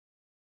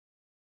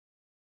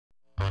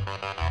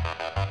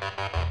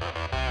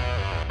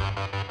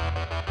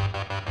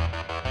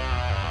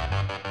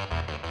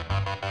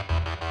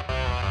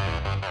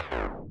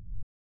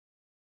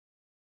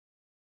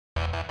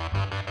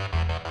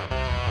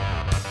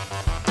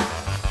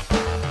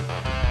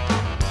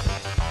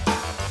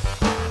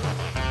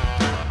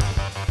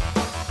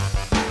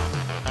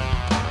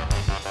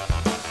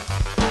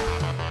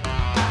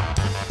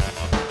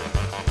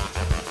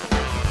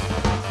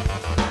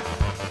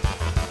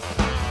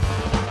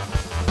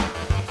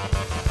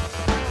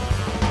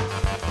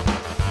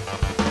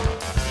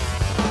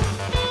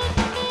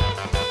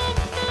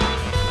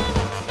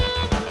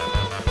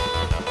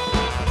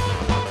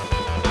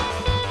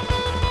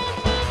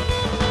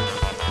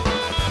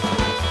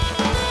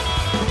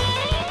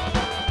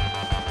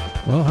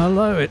Well,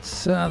 hello,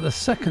 it's the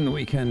second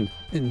weekend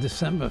in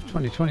December of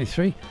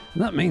 2023,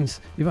 and that means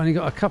you've only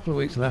got a couple of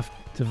weeks left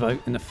to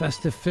vote in the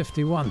festive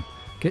 51.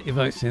 Get your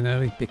votes in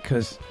early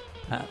because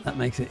that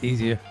makes it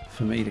easier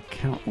for me to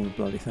count all the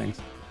bloody things.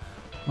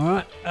 All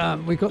right,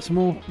 we've got some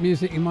more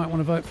music you might want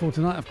to vote for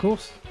tonight, of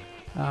course,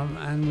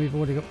 and we've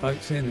already got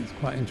votes in. It's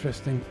quite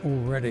interesting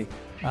already.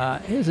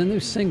 Here's a new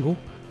single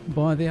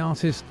by the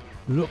artist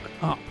Look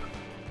Up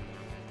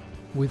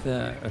with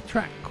a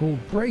track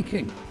called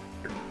Breaking.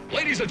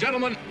 Ladies and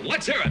gentlemen,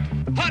 let's hear it.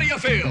 How do you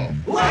feel?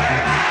 We're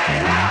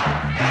ready now.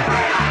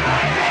 We're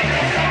not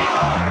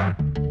anymore.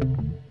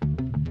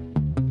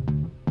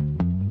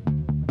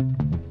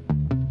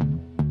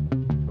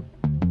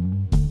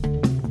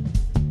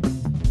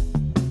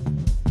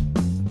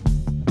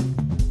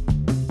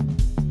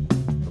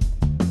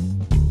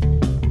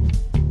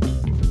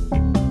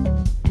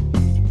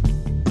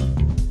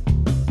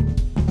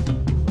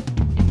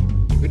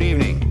 Good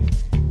evening.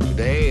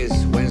 Today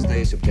is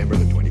Wednesday, September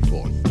the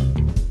 24th.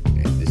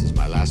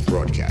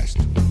 Broadcast.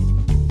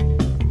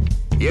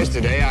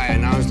 Yesterday, I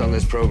announced on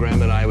this program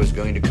that I was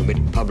going to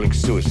commit public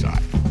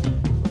suicide.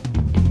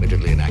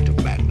 Admittedly, an act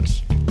of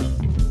madness.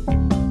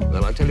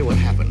 Well, I'll tell you what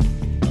happened.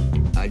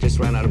 I just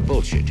ran out of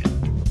bullshit.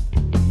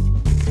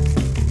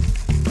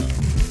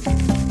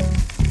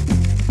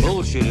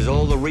 Bullshit is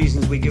all the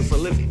reasons we give for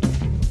living.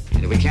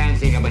 And if we can't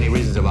think of any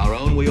reasons of our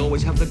own, we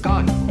always have the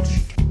God of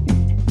bullshit.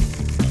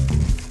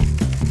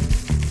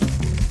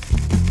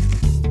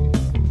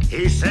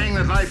 He's saying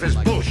that life is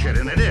bullshit,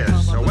 and it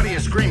is. So what are you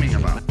screaming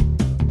about?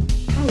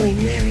 Holy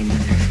Mary,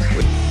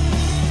 motherfucker.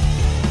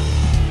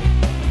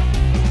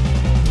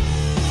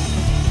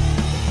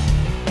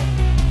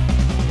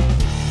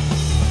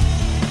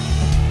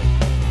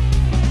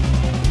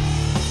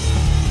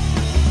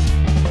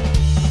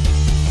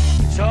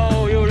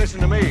 So you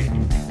listen to me.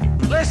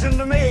 Listen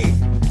to me.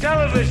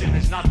 Television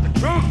is not the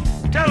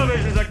truth.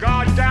 Television's a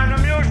goddamn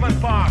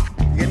amusement park.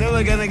 You're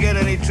never gonna get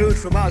any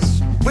truth from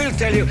us. We'll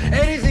tell you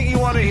anything you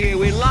want to hear.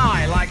 We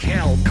lie like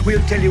hell.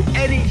 We'll tell you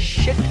any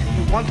shit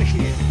you want to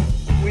hear.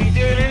 We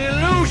deal in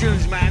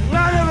illusions, man.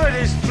 None of it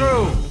is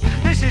true.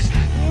 This is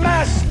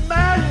mass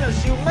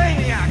madness, you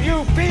maniac.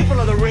 You people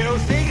are the real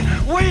thing.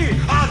 We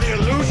are the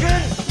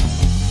illusion.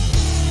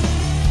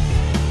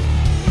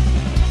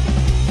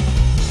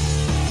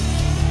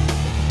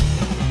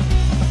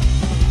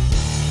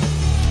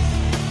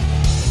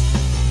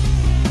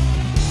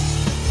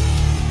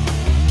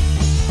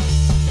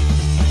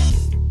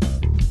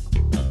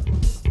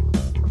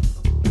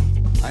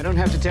 I don't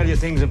have to tell you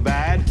things are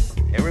bad.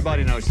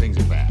 Everybody knows things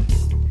are bad.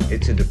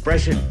 It's a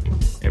depression.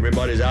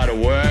 Everybody's out of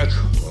work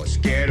or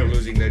scared of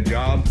losing their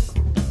job.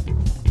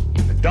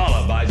 A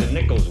dollar buys a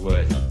nickel's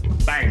worth.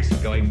 Banks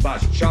are going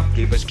bust.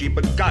 Shopkeepers keep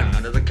a gun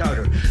under the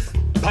counter.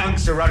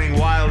 Punks are running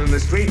wild in the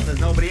street, and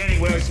there's nobody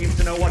anywhere who seems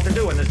to know what to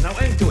do, and there's no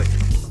end to it.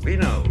 We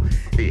know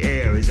the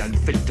air is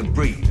unfit to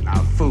breathe, and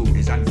our food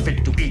is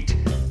unfit to eat.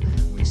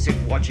 We sit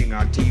watching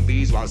our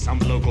TVs while some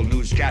local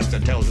newscaster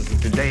tells us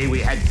that today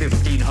we had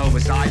 15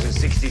 homicides and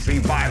 63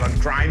 violent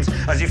crimes,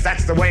 as if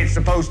that's the way it's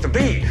supposed to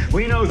be.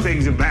 We know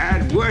things are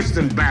bad, worse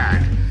than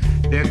bad.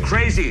 They're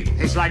crazy.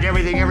 It's like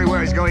everything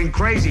everywhere is going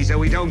crazy, so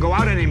we don't go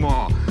out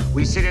anymore.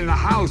 We sit in the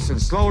house,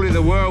 and slowly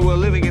the world we're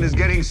living in is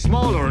getting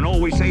smaller, and all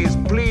we say is,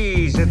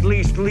 please, at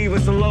least leave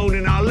us alone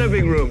in our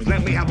living rooms.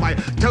 Let me have my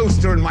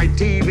toaster and my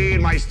TV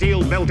and my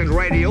steel-belted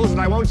radios,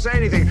 and I won't say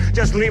anything.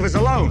 Just leave us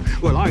alone.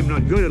 Well, I'm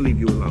not going to leave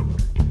you alone.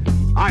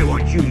 I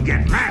want you to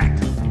get mad.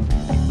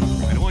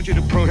 I don't want you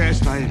to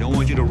protest. I don't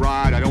want you to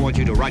riot. I don't want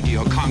you to write to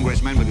your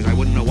congressman because I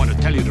wouldn't know what to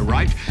tell you to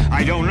write.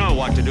 I don't know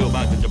what to do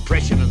about the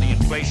depression and the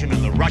inflation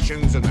and the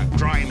Russians and the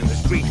crime in the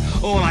street.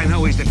 All I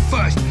know is that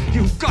first,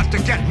 you've got to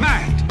get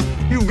mad.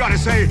 You've got to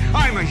say,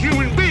 I'm a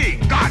human being.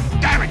 God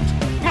damn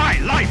it. My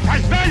life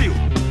has value.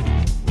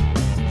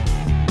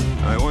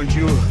 I want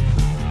you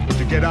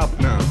to get up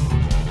now.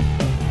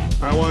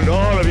 I want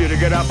all of you to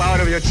get up out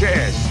of your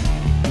chairs.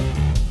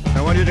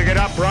 I want you to get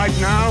up right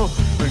now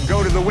and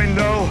go to the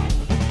window,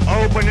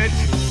 open it,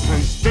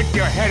 and stick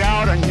your head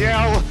out and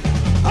yell,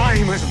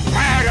 I'm as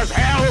mad as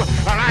hell,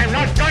 and I'm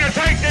not going to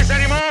take this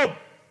anymore!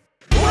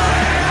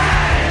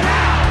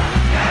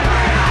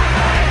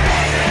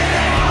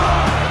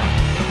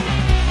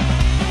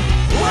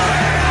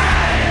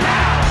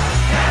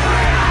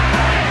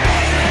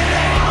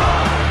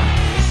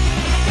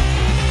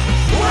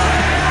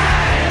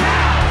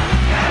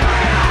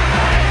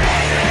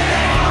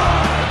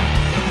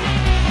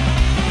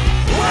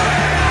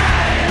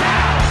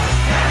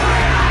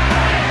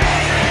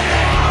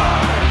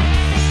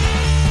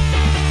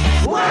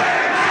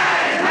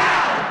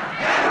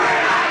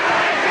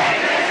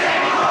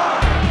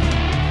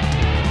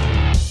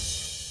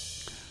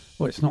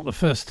 it's not the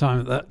first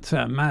time that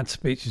Mad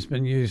speech has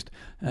been used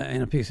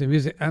in a piece of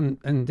music, and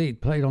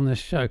indeed played on this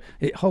show.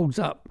 It holds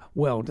up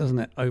well, doesn't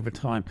it, over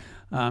time?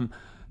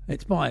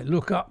 It's by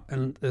Look Up,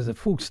 and there's a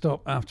full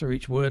stop after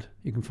each word.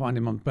 You can find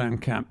him on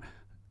Bandcamp.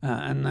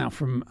 And now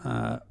from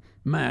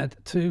Mad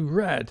to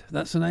Rad.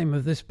 That's the name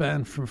of this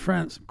band from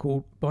France,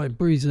 called by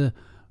Brise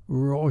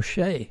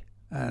Rocher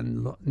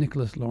and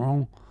Nicolas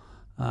Laurent.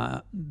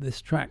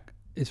 This track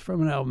is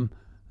from an album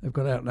they've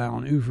got out now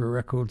on Oeuvre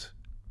Records.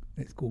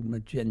 It's called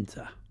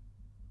Magenta.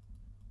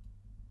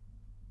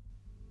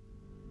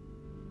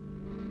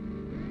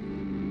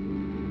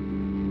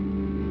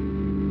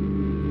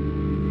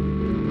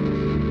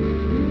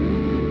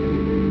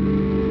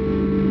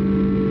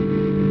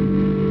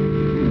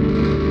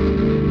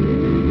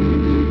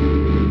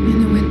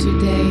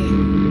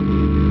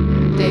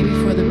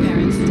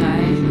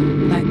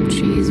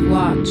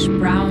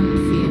 Brown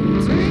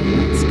fields in the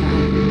white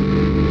sky.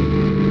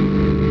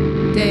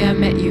 Day I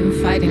met you,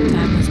 fighting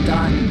time was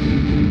done.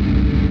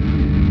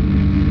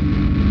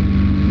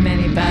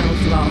 Many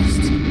battles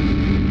lost.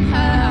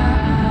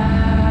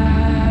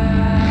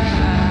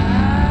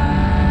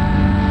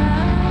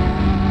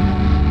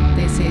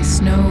 They say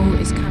snow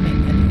is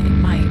coming, and it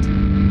might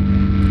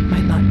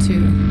not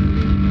too,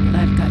 but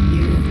I've got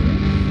you.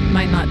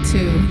 Might not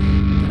too,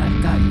 but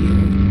I've got you.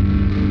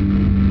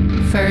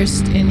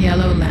 First in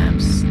yellow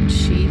lamps and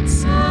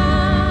sheets,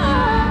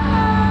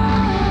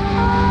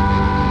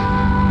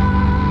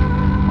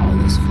 all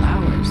those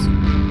flowers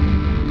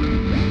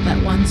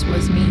that once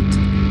was meat.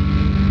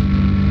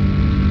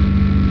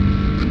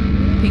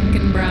 Pink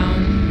and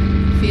brown,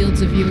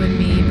 fields of you and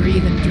me,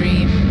 breathe and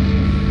dream.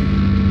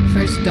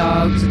 First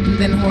dogs,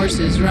 then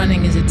horses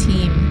running as a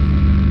team.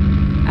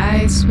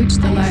 I switch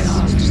the light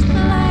off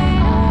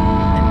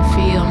and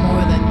feel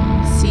more than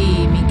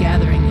see me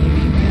gathering you,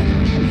 you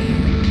gathering me.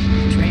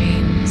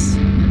 Trains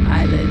and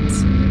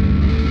eyelids,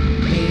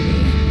 baby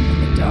in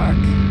the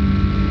dark.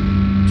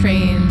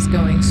 Trains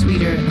going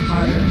sweeter and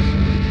harder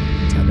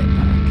until they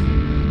park.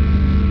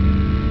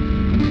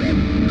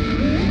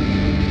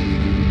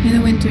 In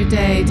a winter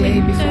day,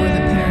 day before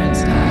the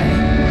parents die,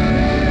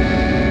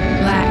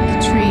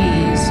 black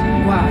trees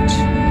watch,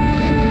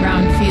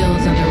 brown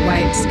fields under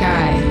white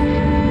sky.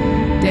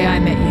 Day I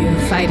met you,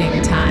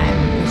 fighting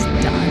time was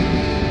done.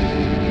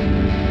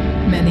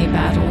 Many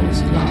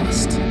battles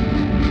lost.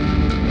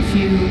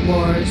 Few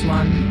wars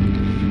won.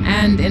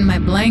 And in my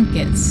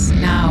blankets,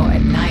 now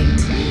at night,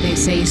 they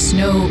say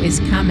snow is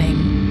coming.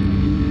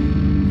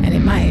 And it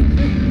might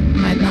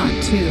not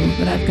too,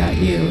 but I've got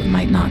you. It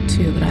might not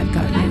too, but I've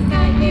got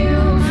you.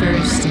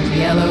 First in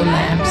yellow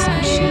lamps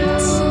and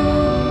sheets,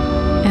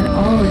 and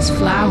all is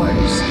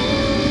flowers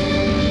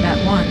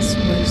that once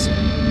was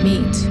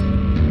meat.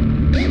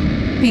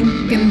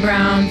 Pink and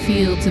brown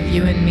fields of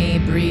you and me,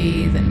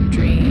 breathe and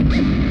dream.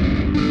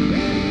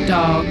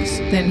 Dogs,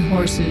 then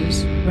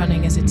horses,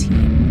 running as a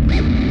team.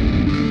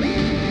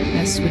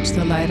 I switch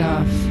the light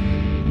off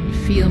and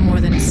feel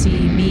more than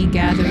see, me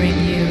gathering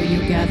you,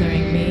 you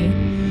gathering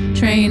me.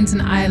 Trains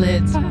and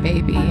eyelids,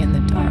 baby in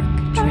the dark.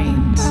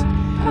 Trains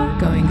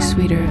going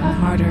sweeter and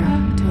harder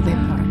until they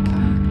park.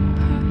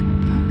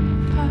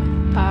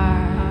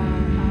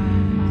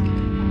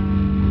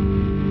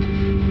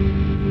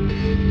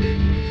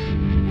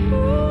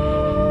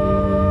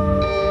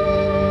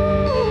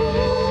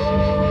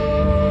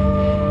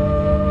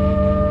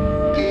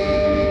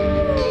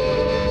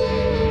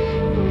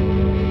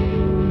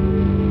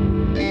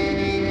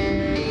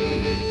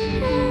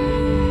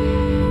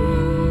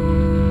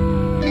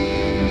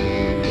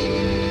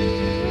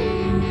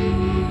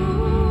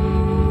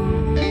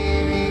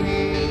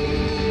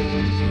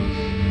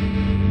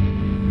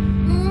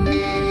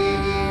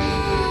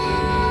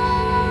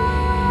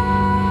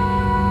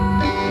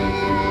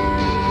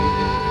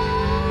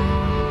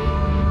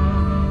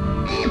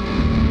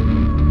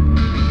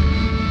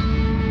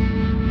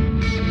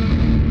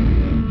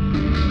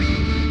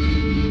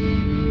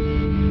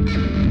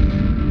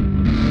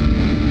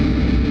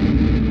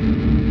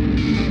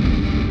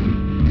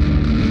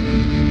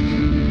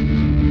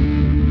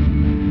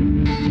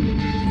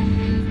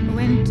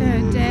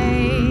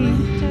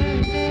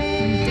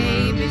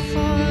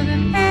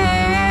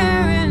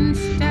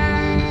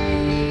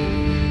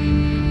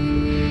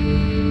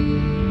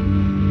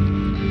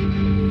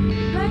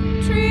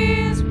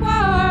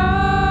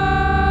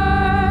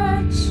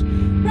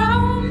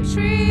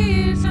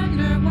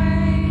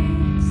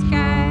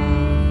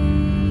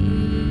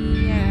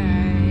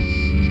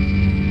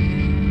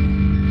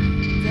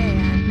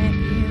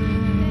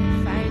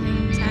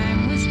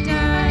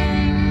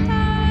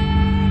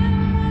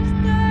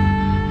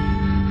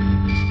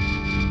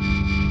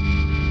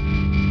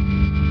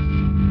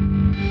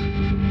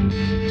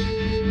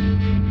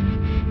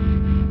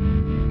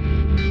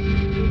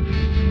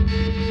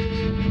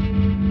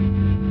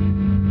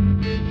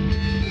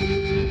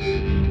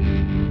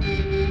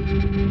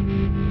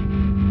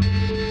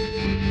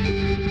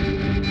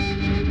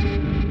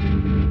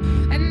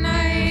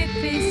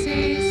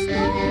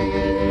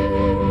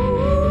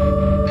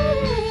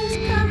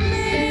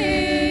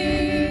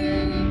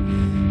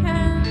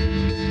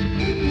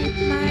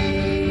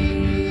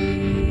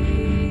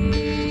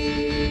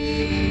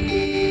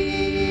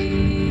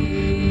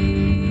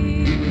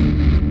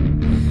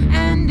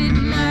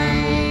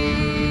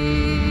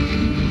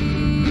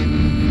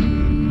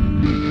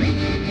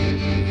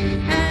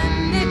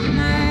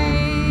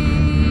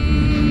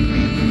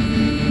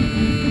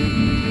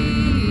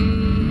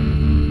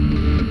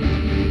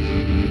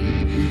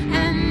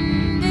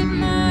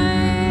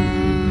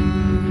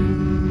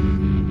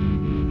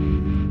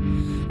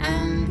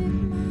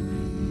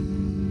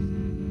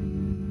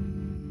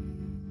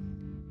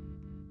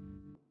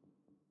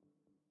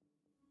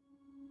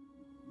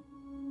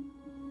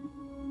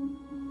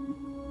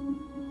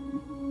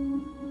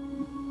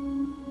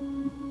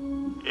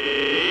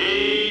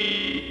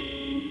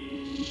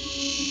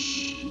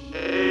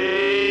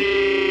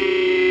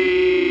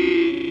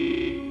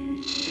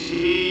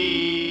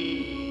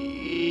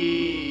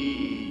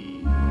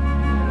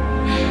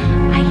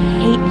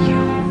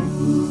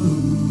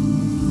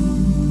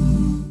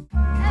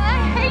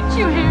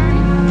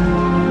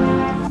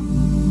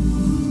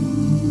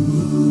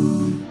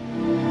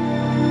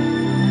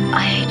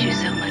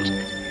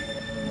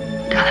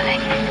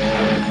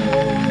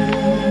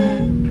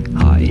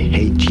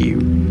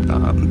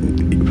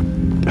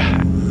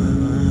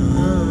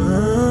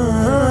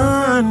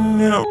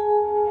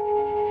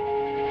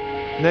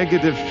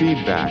 negative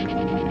feedback.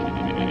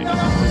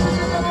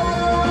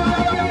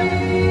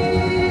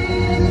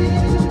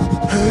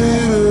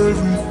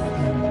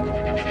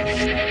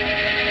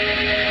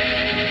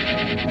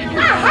 I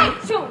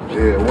hate you!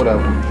 Yeah,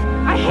 whatever.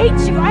 I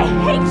hate you! I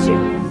hate you!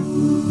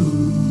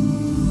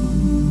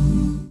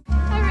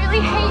 I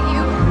really hate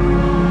you.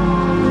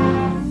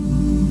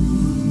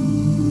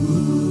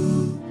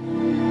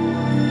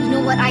 You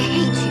know what? I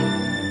hate you.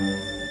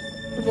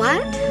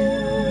 What?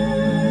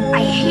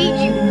 I hate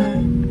you.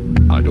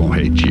 I don't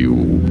hate you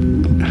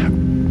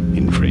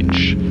in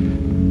French.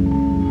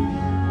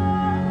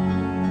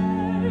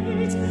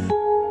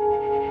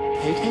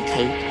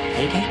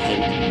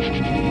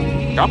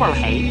 Hate. Double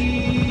hate.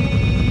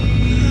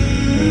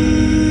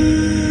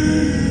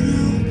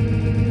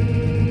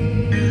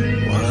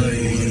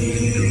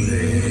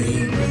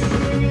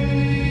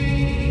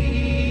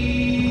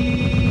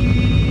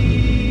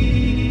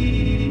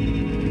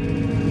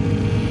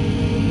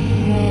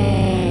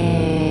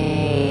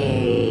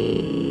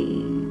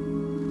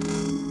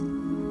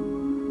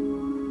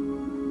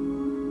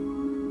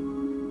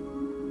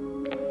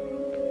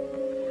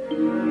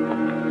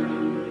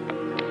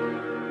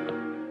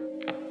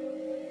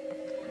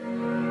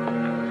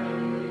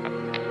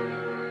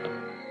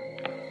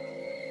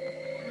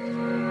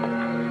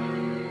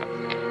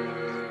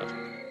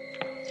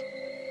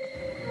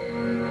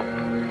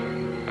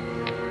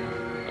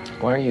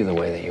 Why are you the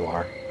way that you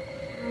are?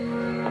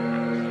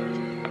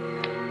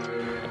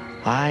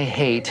 I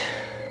hate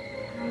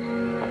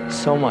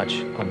so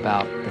much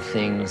about the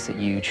things that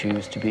you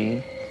choose to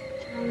be.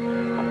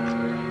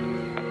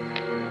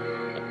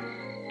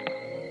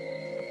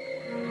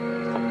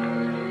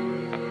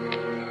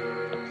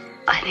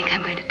 I think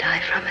I'm going to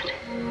die from it.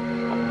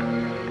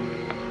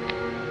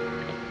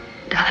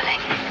 Darling.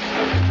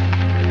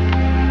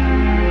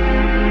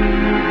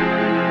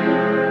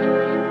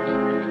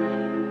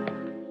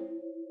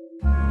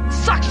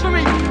 Sucks for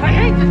me! I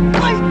hate this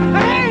place!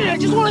 I hate it! I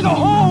just want to go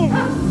home!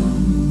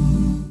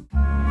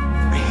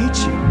 I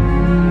hate you.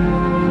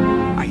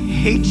 I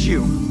hate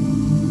you.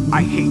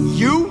 I hate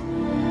you?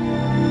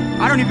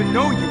 I don't even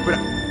know you, but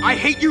I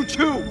hate you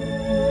too!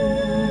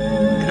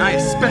 And I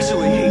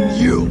especially hate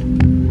you!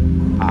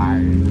 I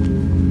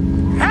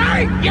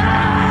hate you!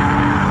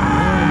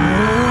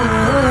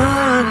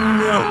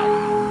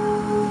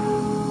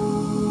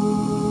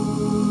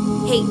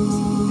 Hate.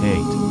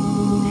 Hate.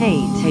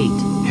 Hate.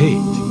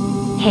 Hate.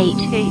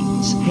 Hate.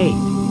 Hate.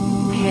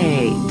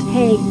 Hate.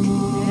 Hate.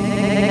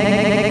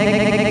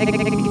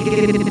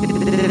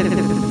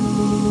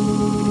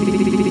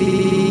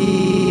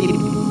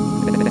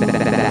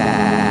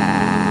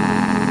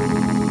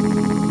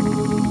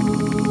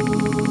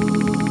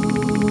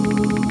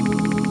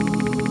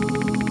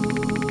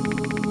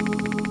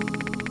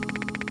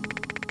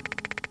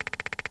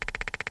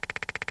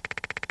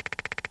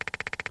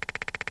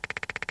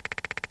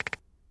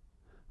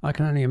 I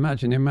can only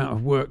imagine the amount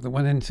of work that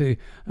went into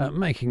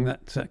making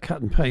that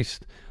cut and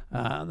paste.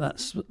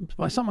 That's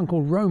by someone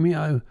called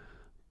Romeo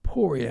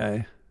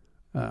Poirier.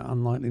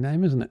 Unlikely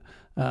name, isn't it?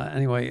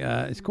 Anyway,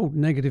 it's called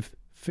Negative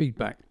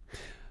Feedback,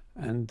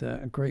 and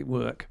great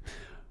work.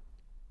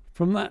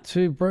 From that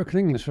to Broken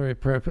English, very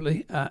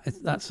appropriately.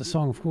 That's a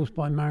song, of course,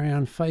 by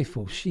Marianne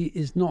Faithfull. She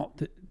is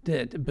not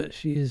dead, but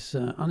she is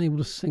unable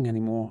to sing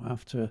anymore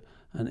after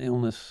an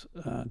illness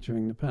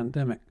during the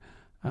pandemic.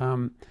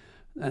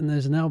 And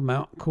there's an album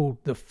out called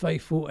The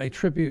Faithful, a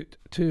tribute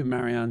to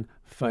Marianne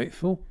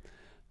Faithfull,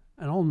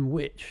 and on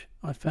which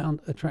I found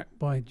a track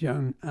by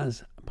Joan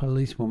as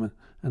Policewoman,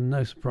 and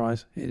no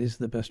surprise, it is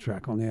the best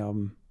track on the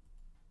album.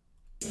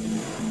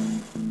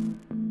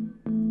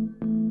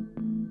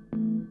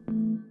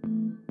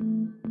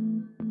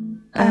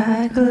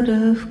 I could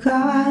have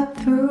got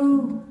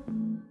through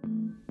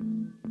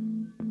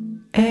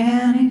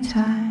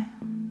anytime,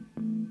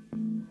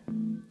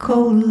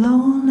 cold,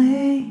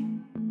 lonely,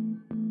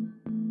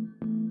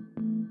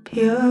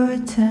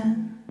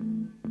 Puritan.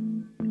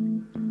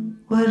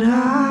 What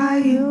are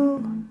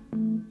you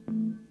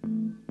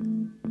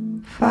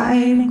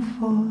fighting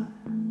for?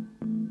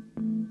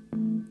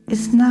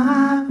 It's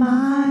not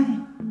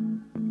mine.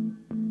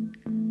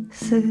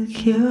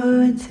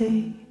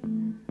 Security.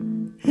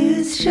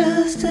 It's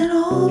just an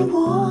old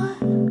war,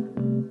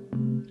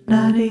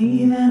 not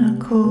even a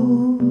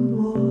cold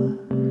war.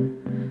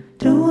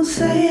 Don't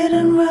say it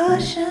in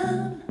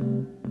Russian,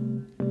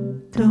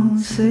 don't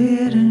say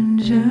it in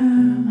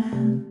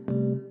German,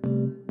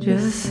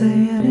 just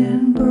say it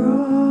in broken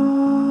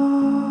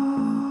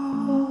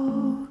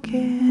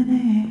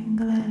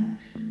English.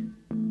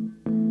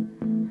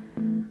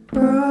 Broken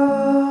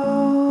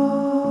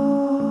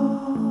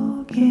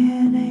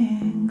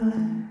English.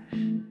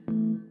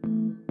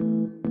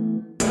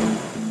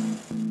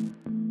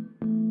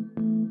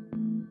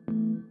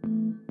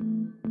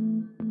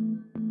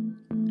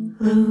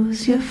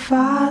 Lose your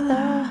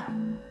father,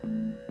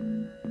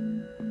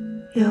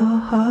 your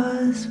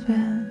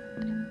husband,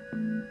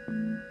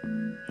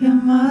 your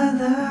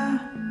mother,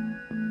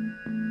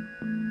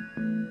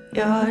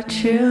 your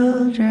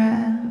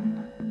children.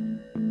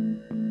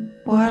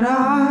 What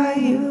are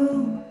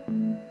you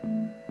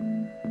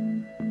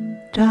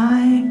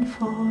dying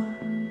for?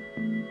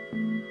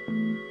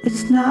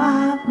 It's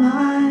not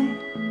my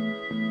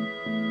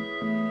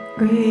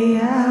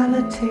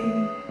reality.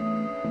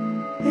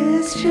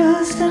 It's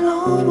just an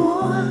old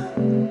war,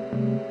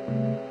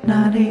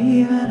 not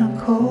even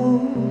a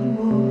cold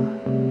war.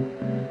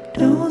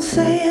 Don't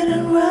say it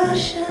in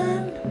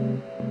Russian,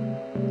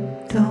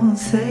 don't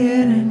say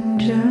it in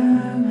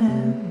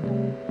German,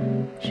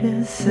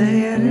 just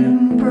say it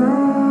in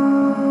broken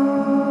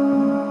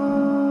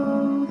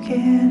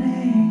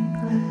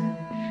English.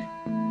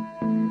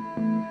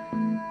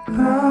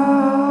 Broken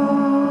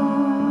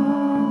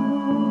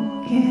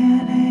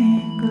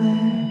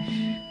English.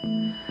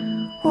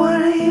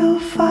 What are you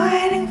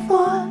fighting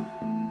for?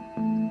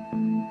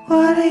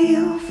 What are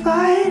you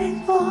fighting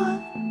for?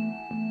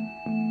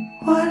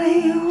 What are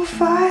you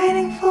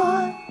fighting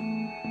for?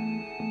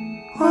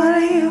 What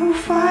are you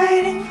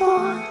fighting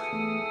for?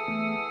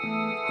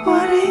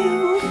 What are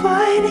you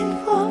fighting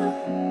for?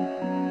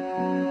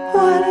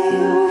 What are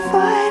you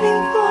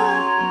fighting for?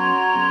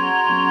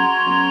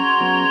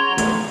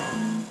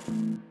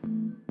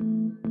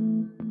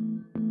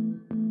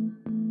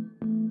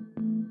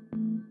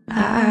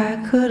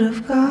 I could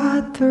have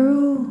got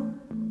through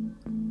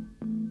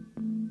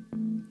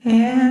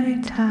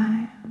any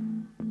time.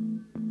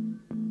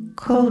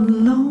 Cold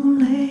and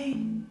lonely,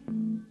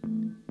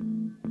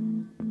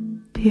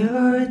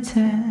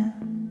 Puritan.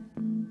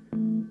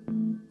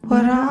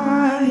 What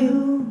are you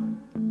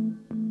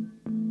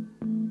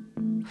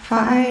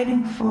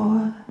fighting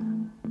for?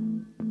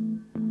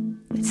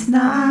 It's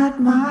not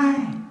my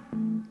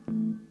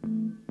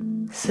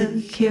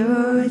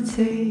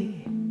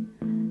security.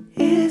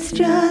 It's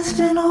just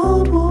an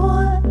old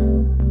war,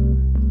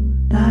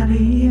 not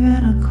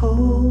even a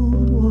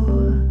cold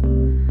war.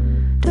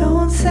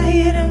 Don't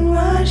say it in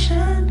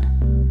Russian,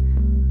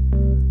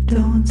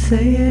 don't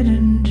say it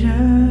in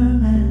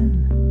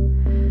German,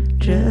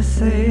 just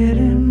say it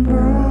in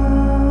broken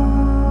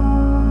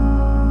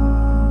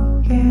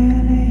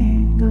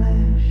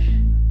English.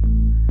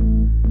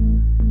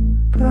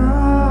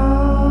 Broken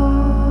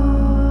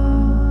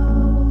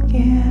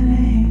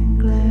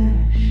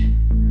English.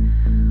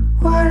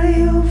 What are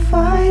you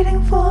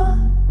fighting for?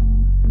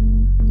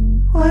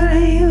 What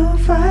are you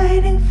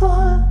fighting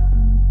for?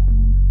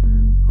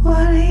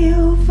 What are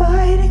you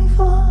fighting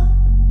for?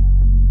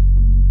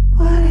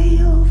 What are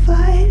you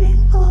fighting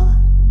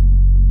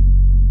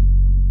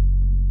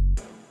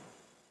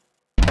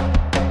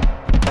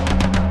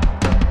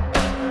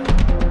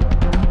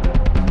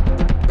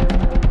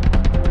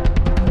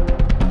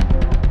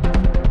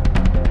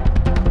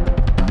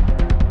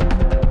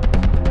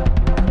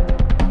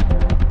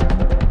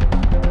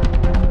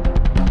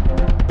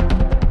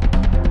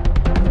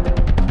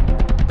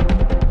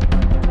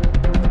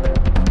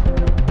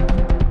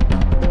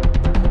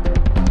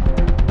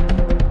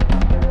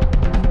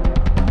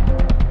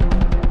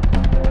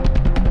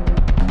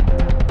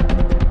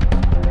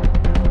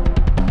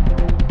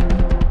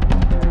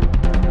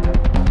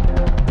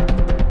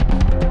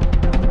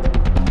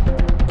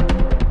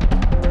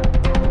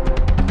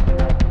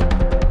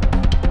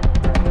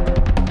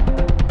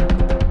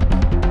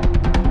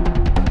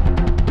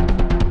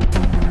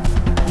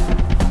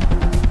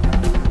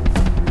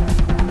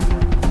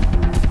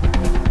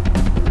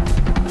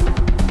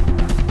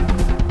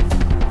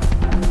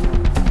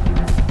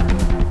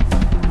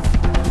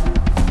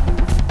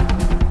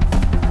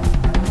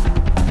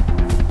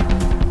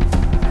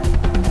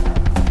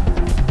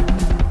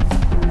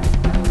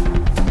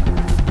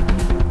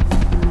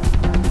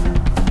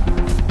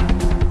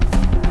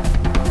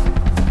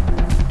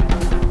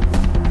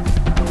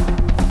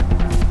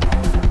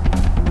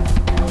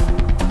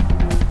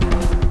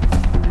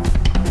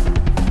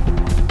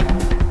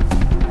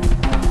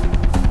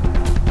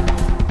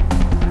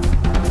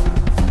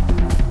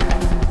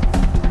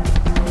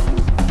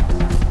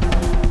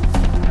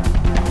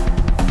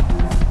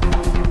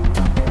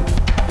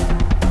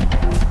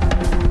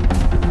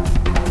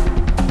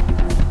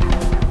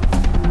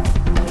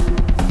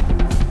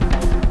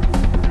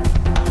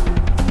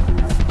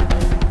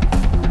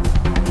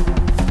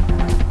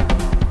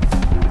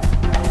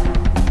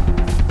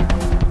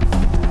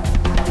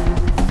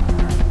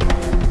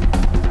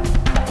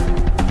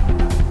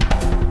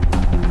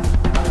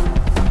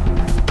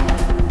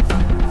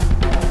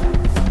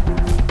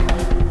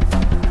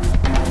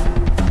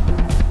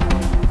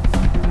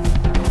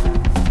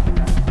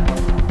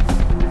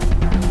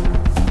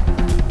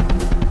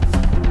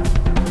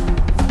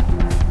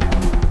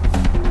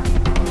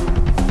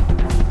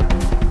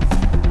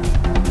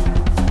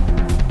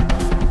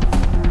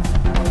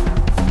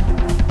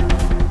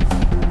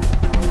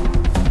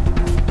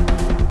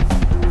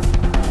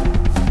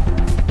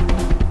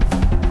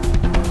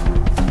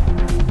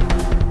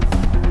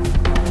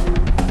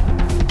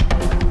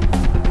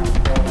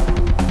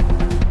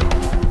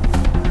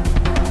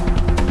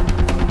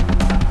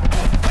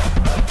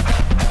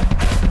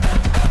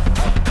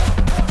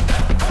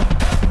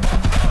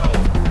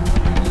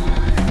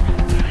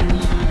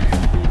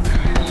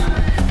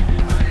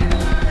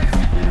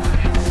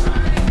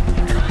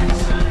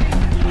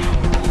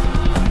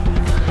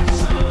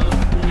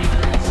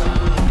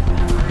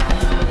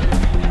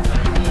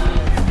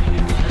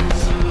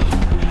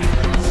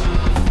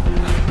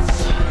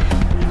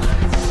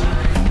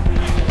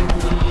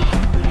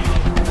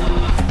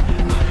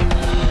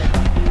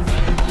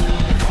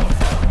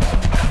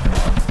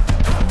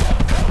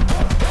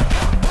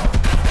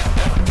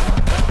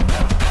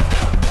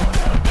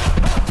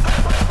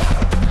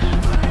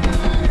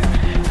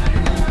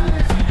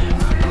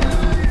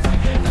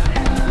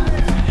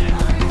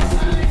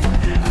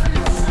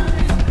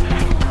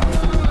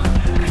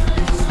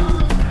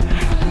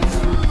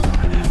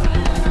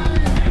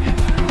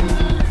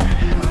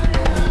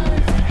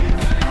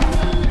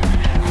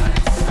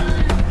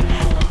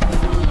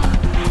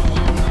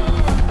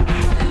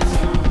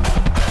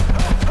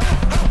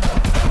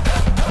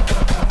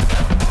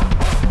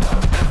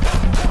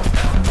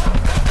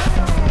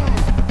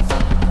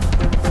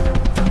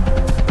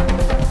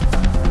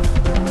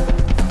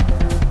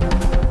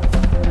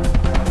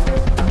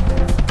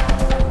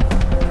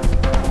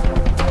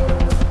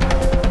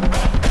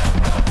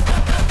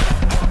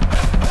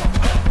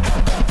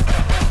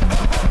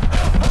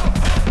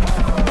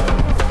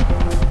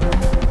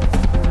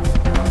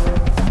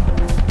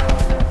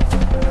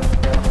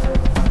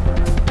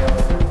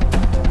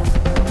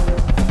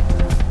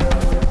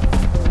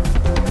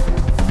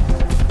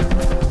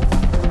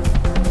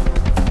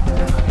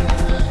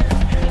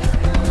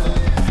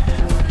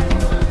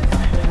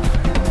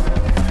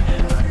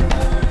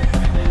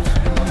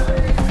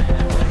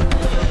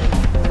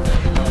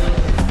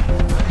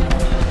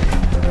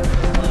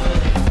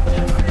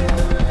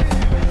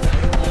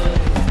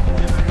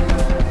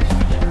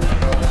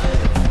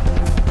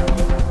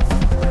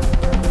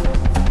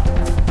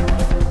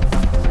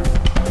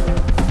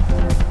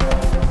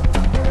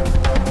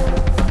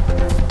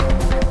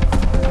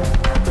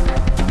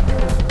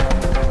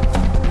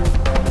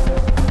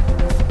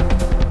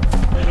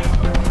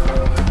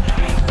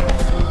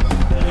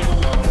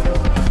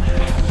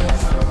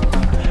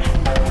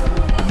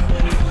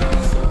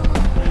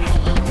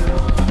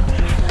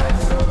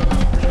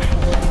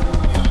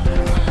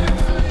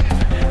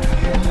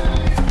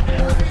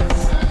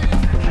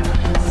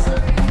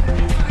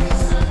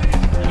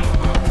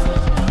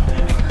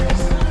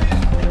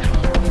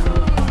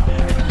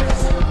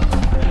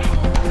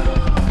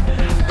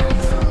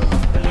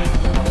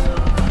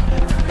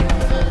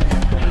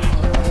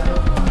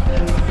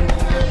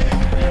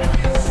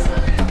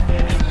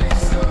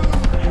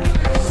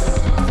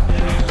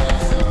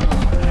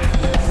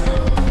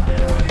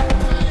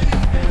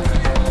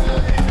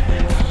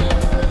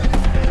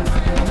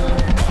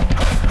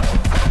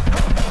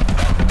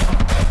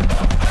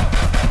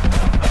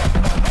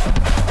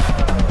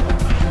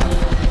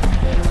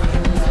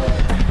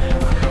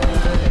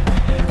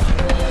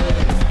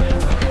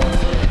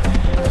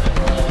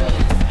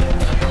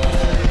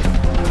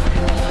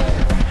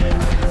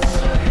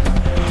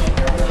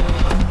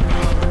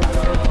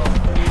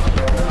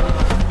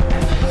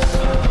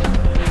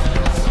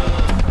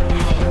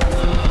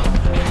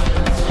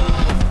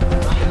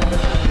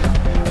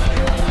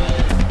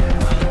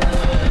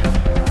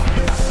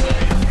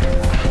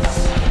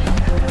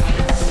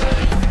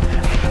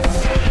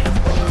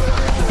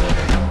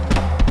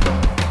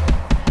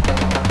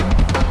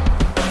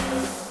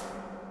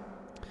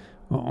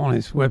on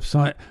his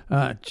website.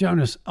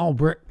 Jonas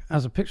Albrecht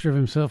has a picture of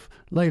himself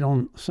laid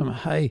on some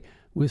hay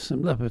with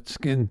some leopard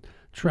skin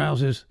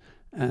trousers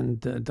and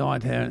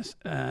dyed hair.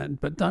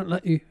 But don't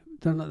let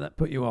that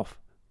put you off,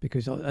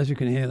 because as you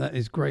can hear, that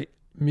is great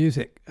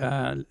music.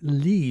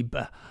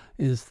 Liebe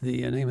is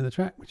the name of the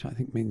track, which I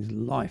think means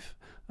life.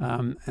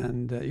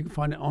 And you can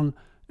find it on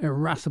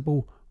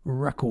Irascible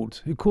Records,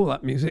 who call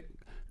that music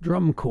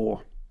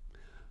drumcore.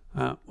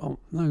 Well,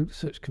 no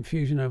such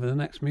confusion over the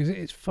next music.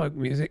 It's folk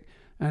music,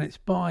 and it's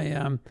by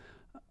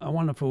a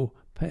wonderful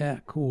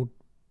pair called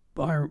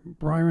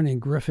Bryony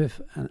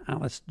Griffith and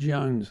Alice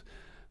Jones.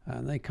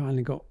 They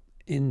kindly got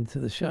into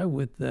the show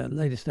with their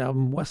latest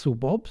album, Wessel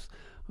Bobs.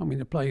 I'm going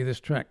to play you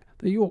this track,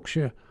 the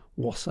Yorkshire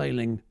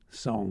Wassailing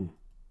Song.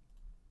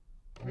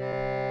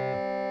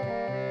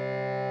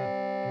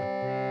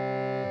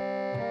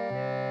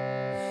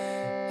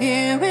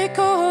 Here we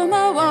come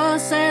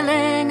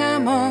a-wassailing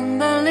among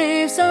the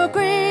leaves so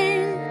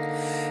green.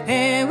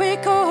 Here we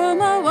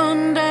come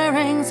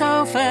a-wandering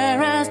so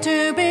fair as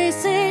to be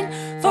seen.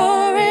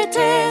 For it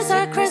is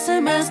at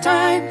Christmas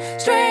time,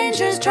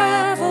 strangers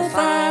travel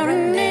far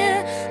and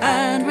near.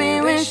 And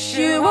we wish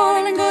you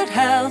all in good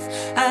health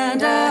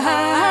and a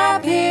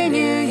happy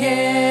new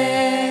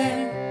year.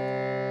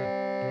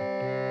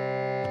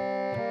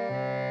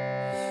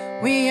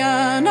 We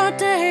are not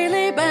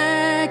daily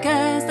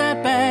beggars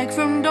that beg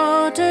from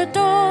door to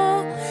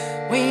door.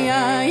 We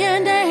are your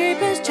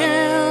neighbours'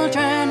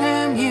 children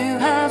whom you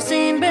have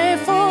seen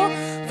before.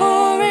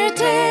 For it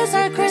is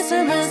at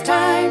Christmas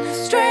time,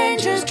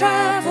 strangers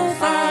travel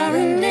far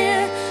and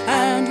near.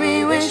 And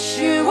we wish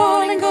you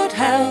all in good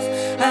health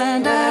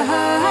and a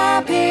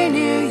happy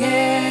new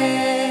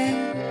year.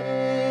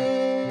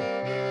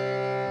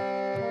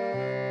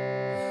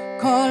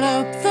 Call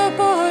up the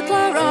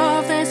butler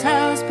of this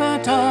house,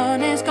 put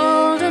on his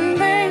golden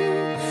ring.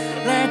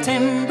 Let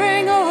him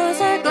bring us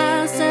a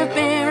glass of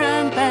beer,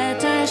 and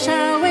better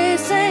shall we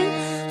sing.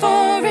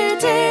 For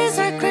it is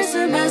at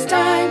Christmas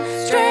time,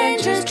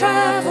 strangers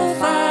travel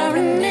far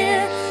and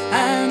near.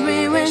 And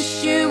we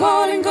wish you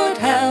all in good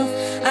health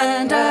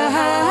and a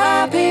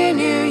happy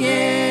new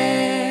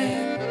year.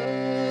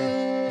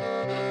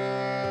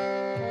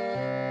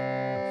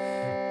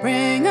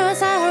 Bring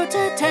us out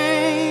a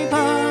table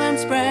and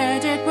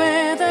spread it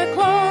with a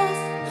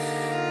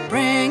cloth.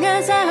 Bring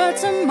us out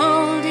some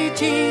mouldy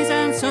cheese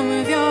and some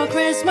of your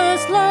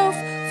Christmas loaf.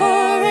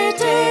 For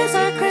it is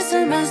at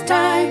Christmas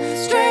time,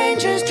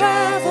 strangers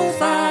travel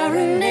far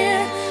and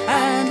near.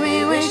 And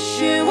we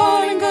wish you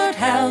all in good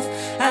health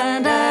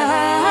and a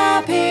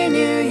happy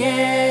new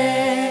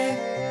year.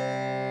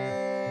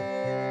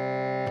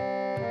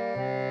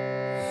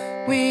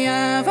 We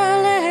have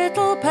a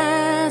little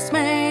purse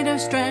made of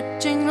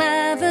stretching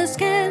leather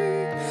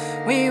skin.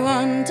 We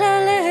want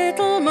a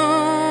little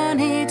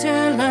money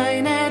to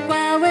line it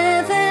well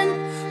within.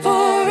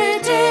 For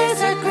it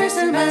is at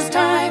Christmas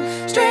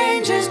time,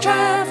 strangers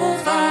travel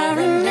far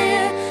and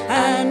near.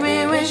 And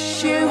we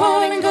wish you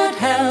all in good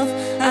health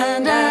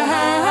and a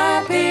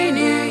happy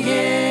new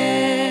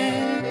year.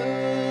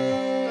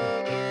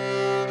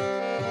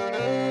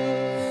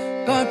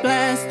 God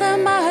bless the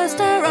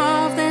master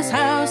of this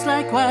house,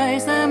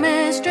 likewise the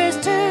mistress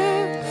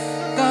too.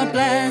 God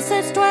bless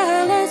its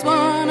dwellers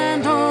one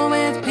and all,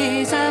 with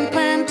peace and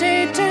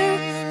plenty too.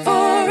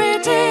 For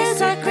it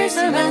is at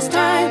Christmas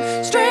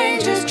time,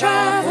 strangers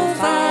travel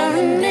far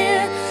and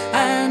near.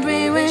 And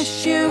we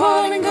wish you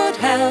all in good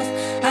health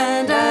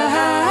and a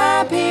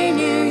happy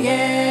new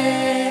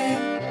year.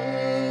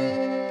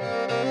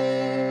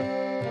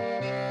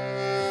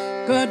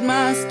 Good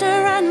master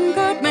and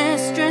good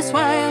mistress,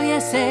 while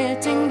you're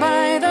sitting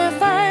by the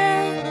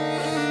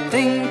fire,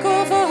 think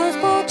of us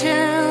poor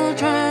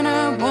children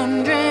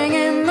a-wandering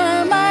in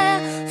the mire.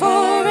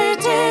 For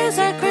it is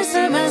at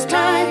Christmas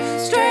time,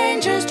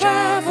 strangers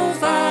travel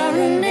far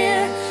and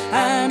near.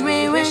 And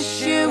we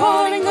wish you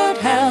all in good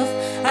health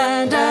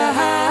and a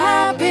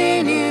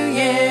happy new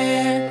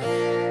year.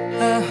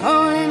 A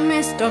hole in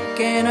me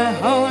stocking, a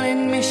hole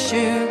in me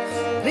shoe.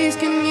 Please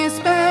can you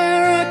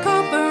spare a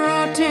copper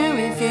or two?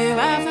 If you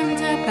haven't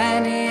a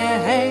penny, a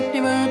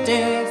halfpenny will do.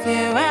 If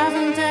you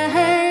haven't a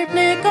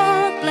halfpenny,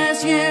 God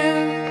bless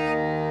you.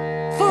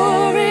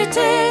 For it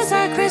is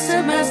at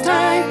Christmas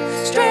time,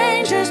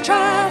 strangers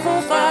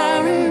travel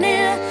far and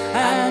near.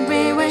 And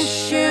we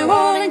wish you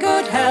all in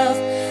good health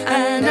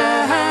and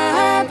a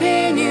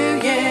happy new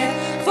year.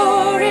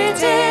 For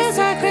it is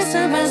at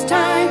Christmas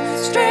time,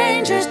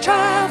 strangers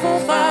travel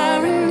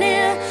far and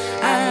near.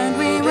 And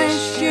we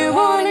wish you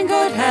all in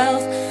good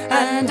health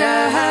and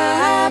a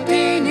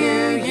happy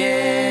new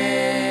year.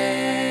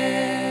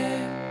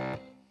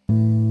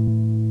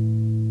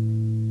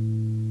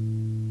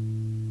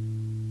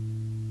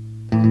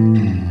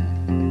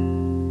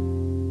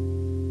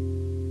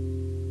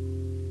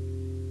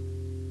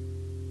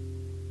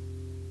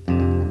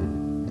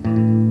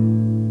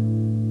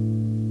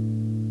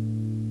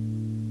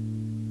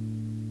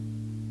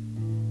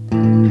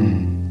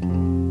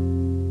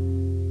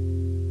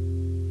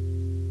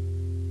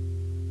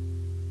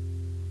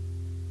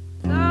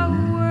 The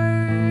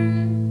word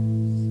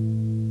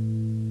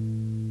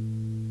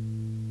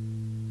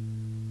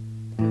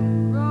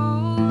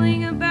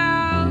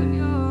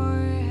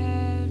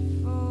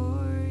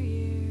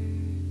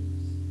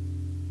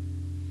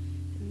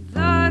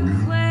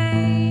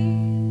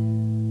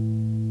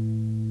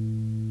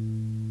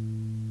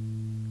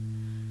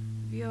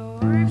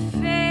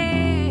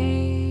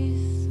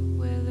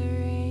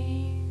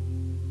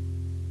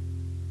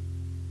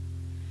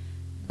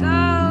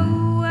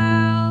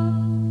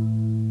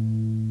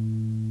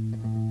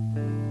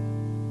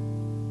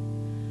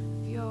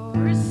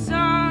Your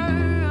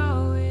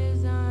sorrow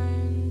is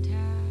untapped.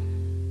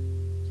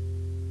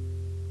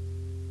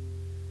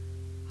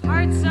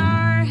 Hearts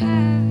are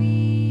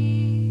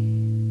heavy.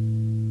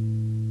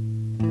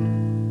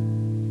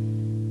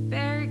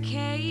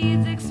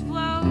 Barricades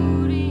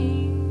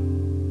exploding.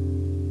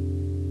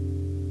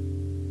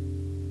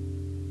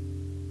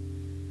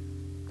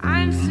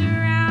 I'm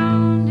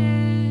surrounded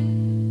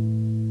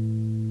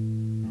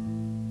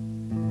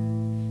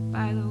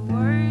by the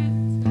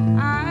words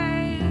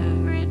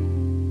I've written.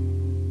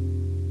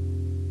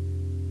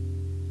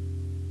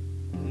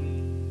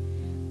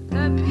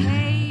 The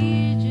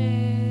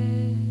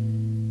pages,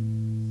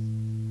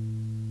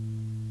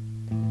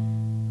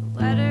 the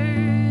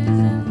letters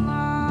and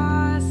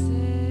losses.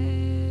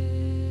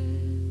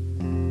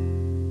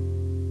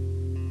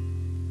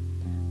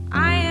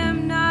 I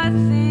am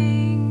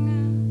nothing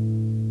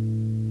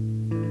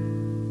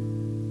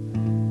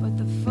but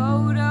the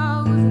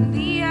photos and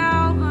the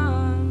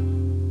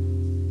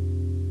albums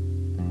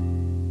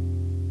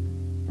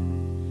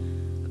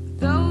of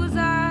those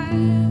I've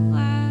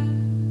left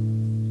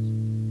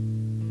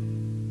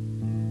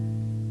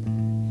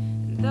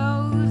and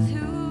those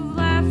who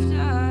left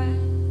us.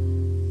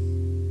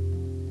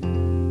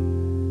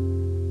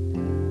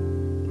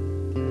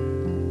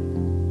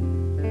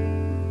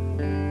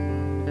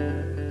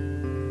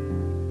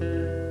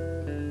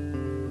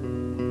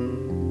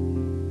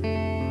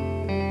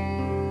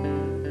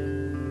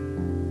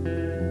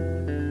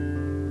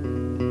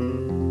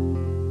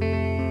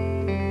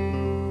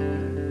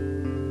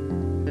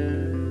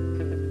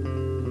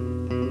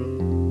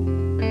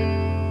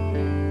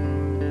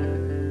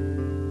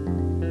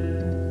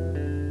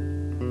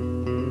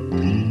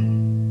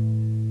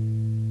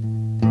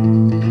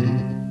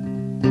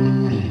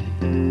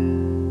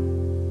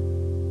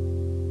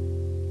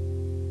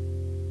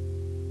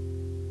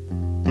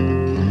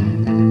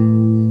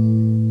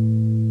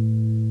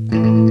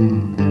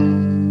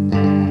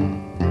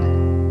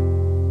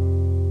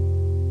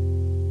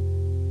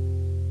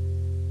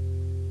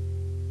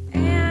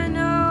 An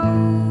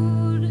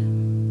ode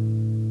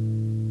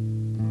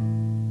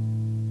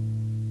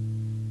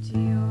to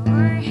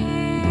your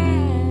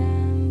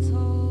hands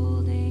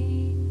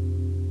holding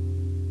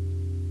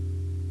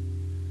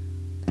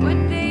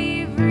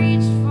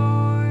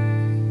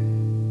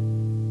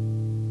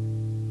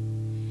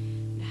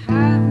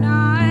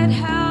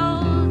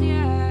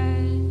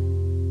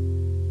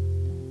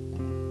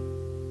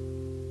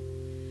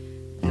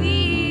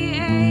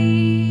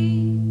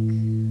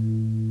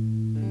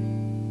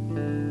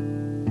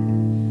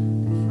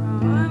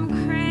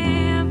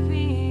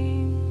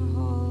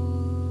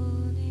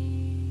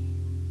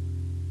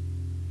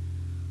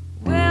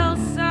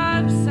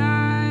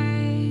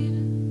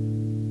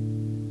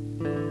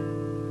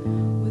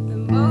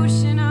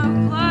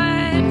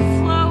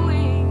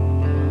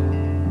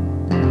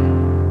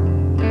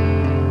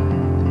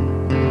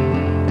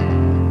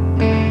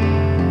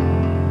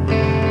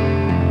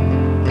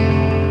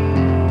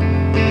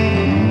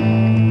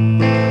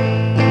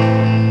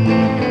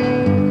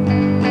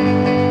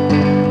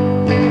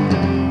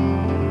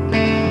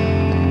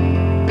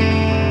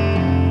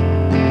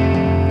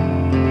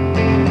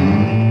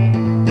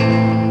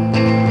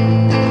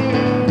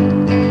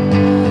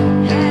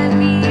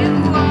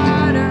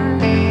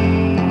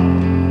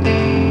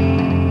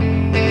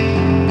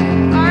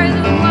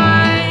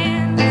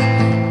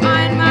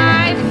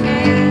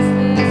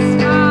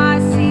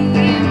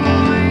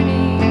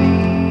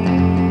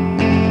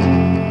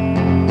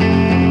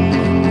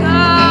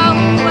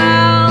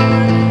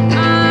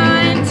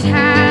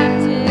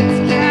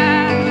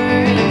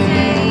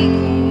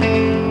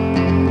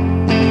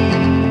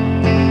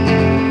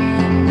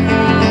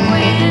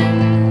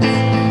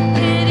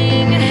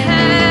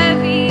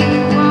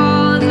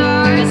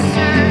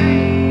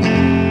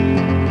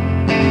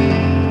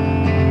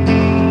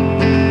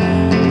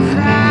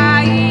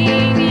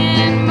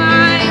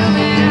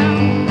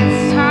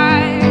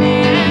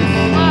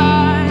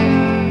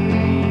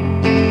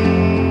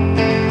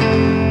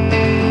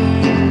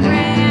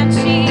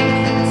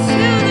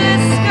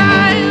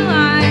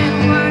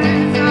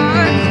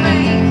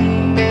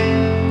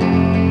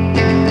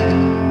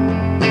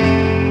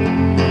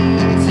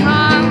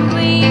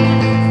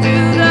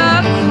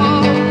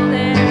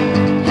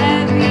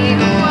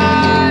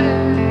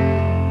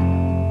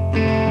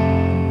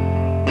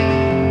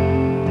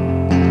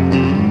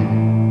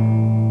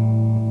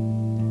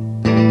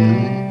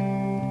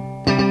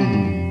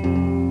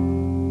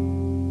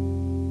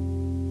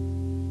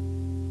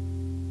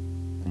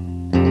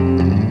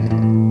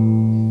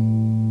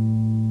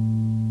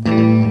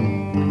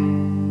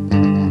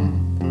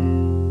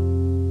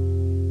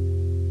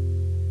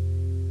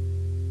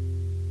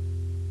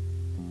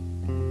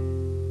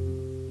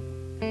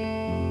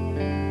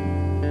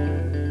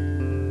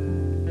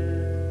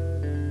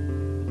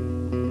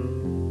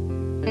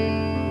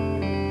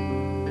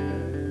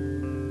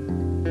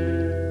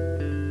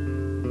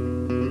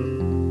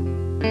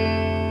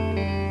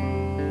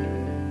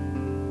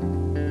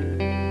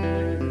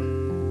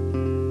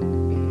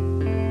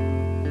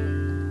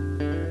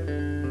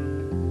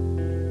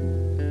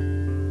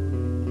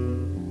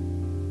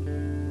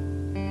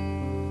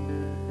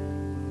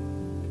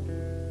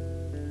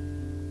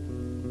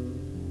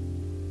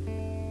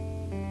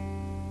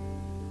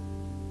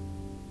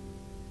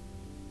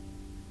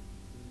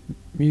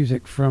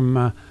music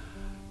from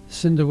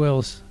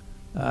Cinderwell's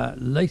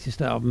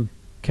latest album,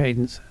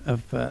 Cadence,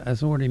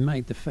 has already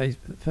made the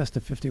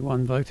Festive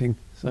 51 voting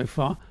so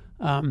far.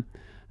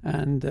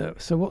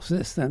 So what's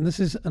this then? This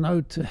is an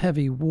ode to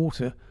heavy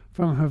water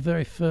from her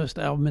very first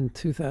album in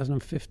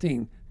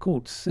 2015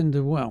 called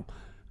Cinderwell.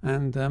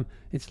 And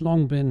it's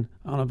long been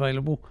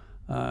unavailable.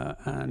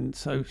 And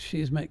so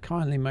she's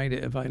kindly made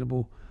it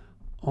available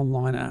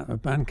online at her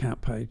Bandcamp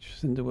page,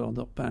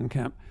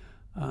 cinderwell.bandcamp,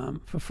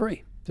 for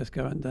free. Just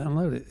go and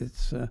download it.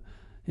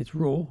 It's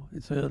raw,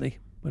 it's early,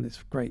 but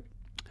it's great.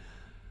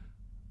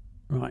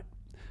 Right,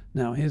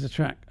 now here's a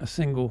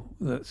single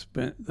that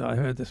I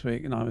heard this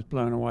week and I was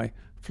blown away.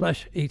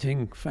 Flesh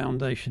Eating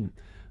Foundation.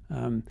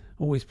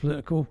 Always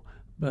political,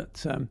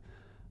 but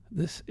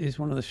this is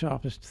one of the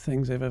sharpest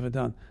things they've ever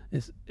done.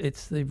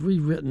 They've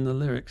rewritten the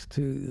lyrics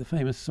to the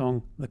famous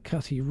song The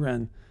Cutty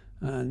Wren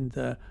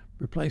and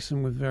replaced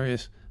them with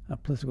various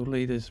political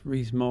leaders,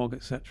 Rees-Mogg,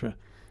 etc.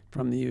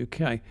 from the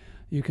UK.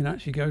 You can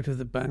actually go to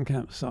the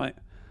Bandcamp site,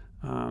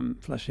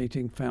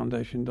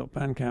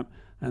 flesheatingfoundation.bandcamp,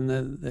 and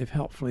they've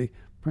helpfully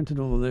printed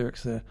all the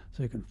lyrics there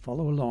so you can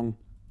follow along.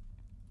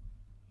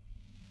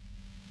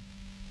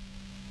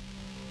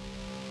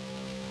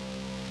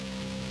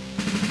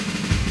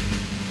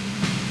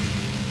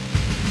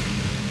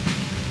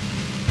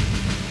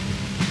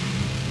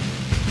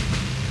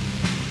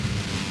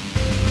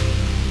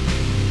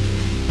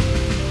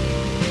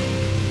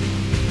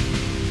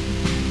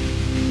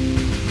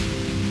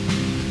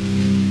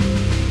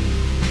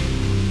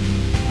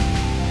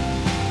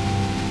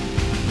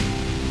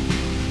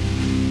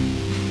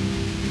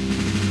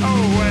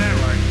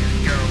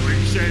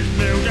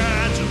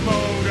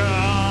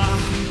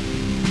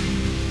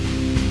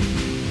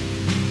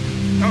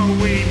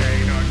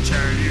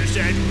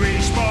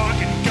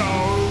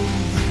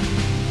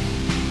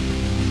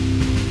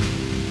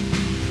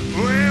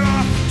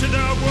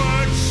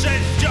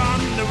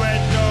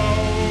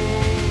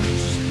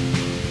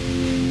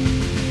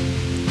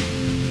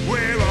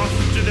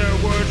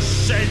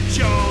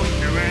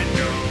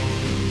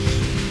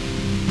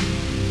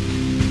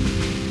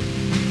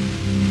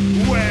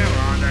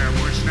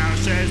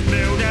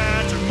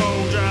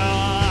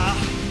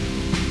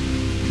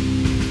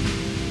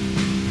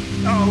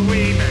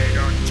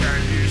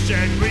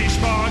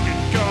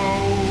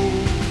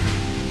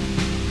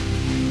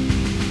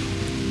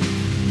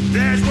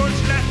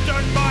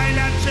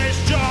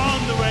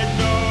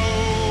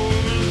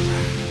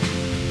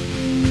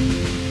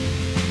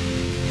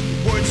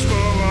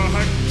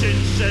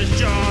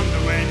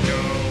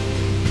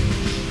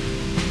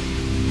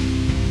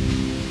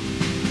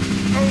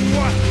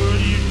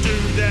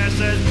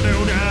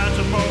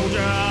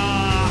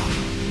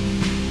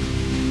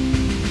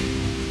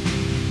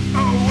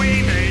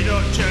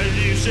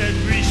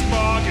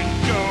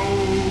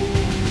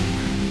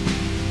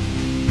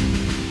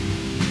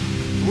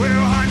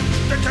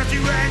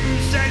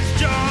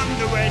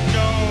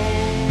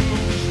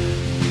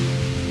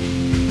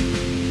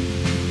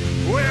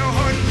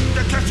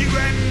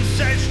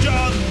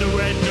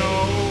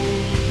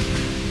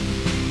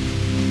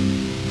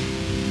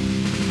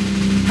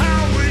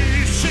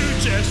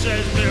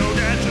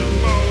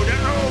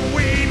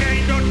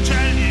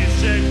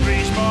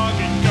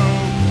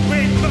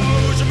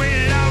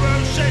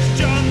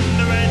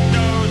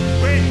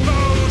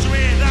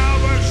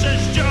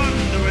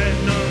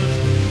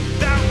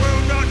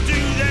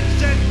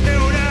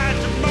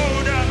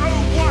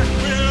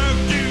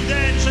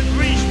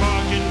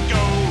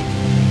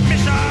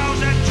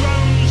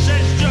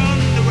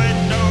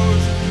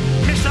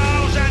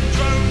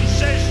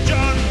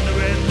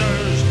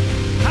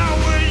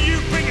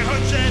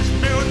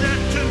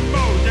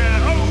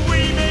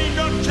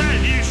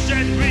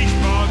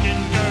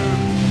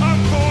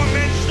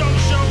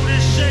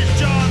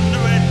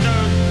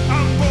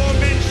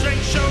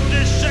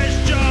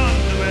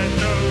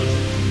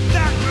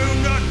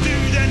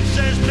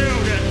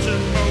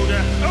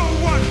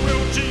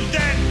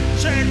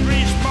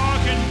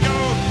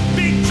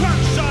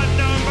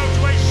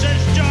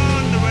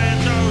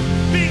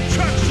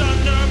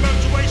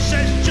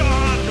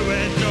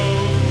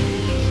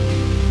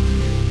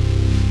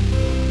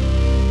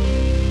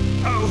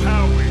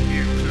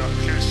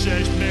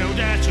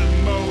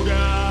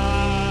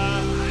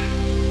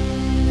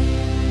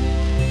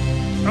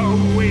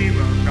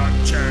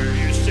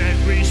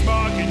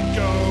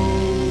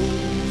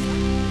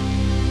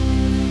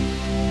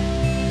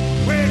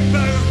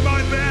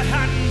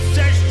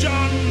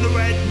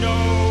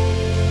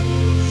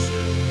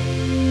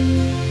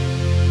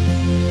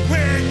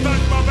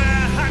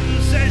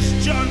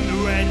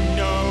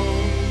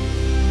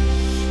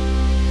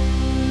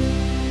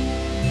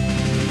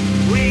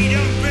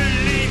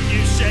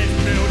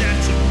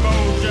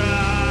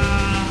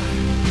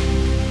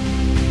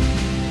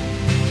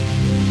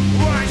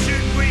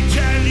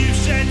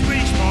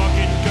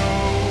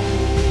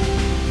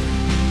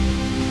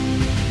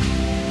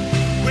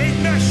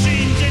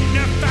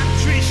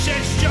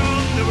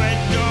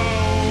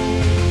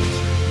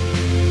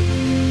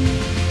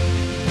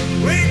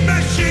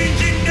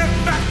 Machines in the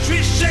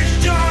factory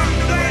says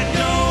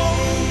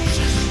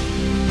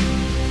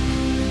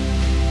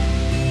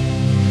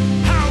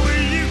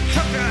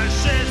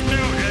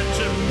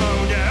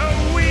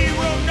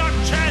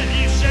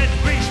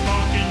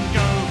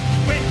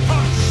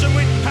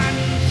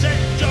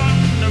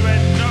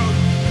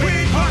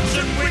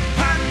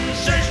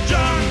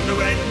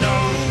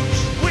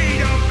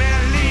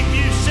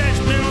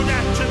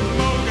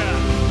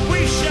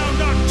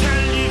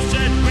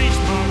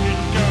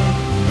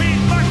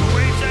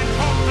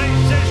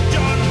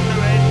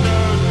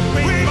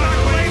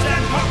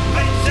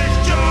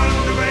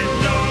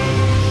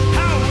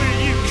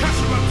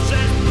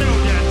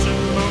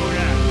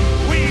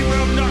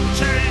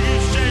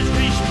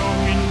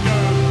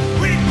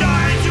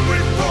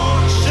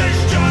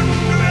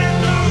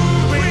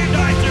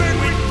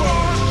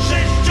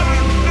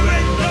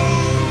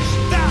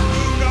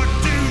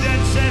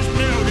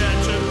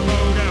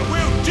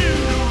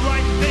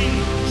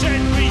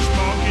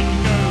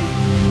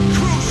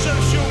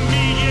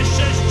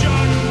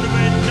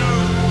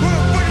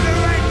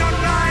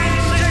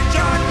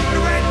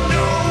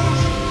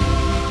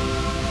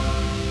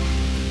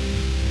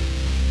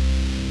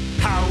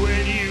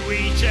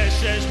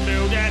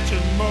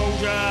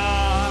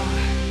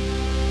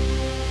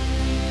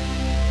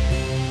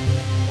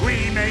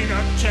may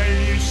not tell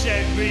you,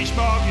 said Reese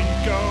Morgan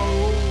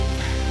Cove.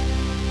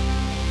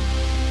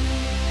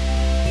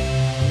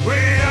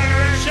 With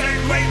honor and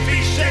said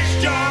Wakefield,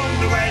 says John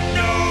the Red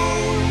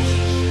Nose.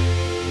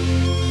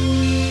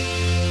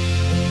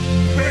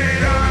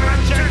 With honor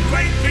and said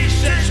Wakefield,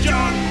 says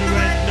John the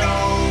Red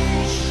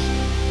Nose.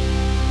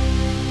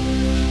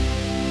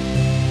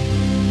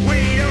 We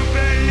don't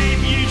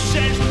believe you,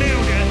 says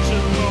Milder to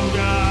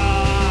Mulder.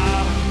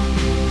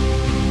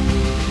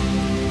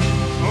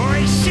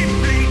 I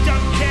simply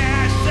don't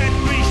care, said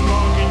Reese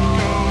Morgan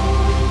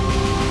Cove.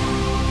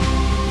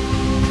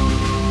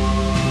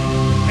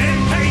 In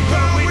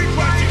paper with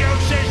Watergo,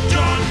 says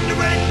John the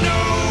Red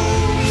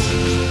Nose.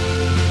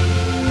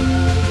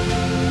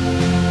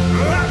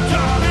 Wrapped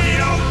up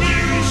in old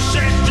news,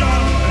 says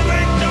John the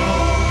Red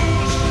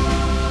Nose.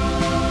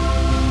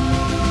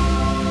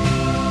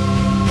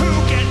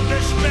 Who'll get the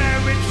spare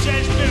rib,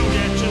 says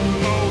Milder to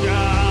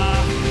Mulder.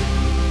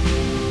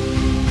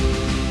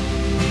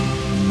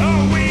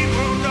 Oh, we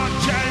will not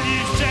tell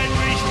you, said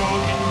Reese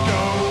Morgan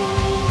Cove.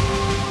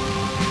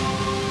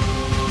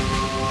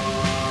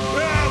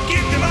 Well,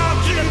 give them all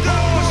to the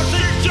boss,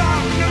 says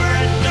John the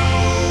Red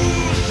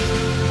Nose.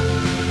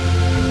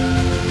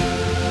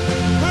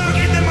 We'll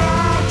give them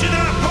all to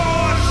the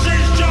boss,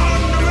 says John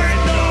the Red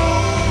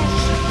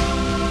Nose.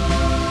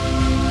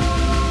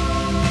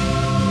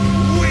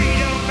 We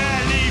don't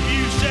believe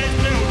you, says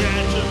Milder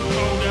to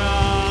Mulder.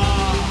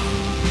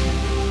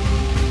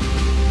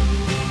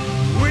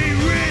 We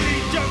really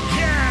don't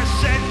care,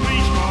 said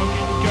Reese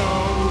Morgan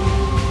Cove.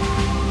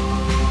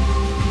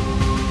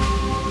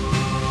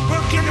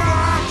 We'll give them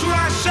all to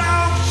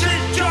ourselves,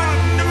 said John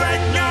the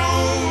Red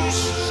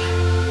Nose.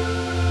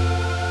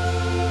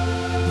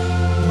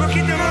 We'll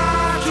give them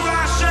all to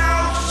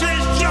ourselves,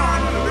 says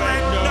John the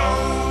Red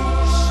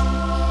Nose.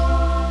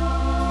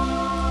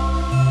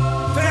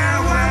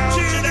 Farewell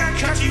to the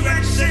cutty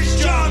red, says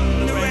John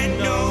the Red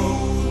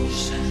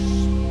Nose.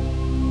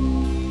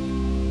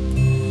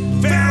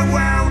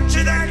 Farewell to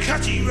the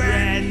cutty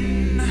wren.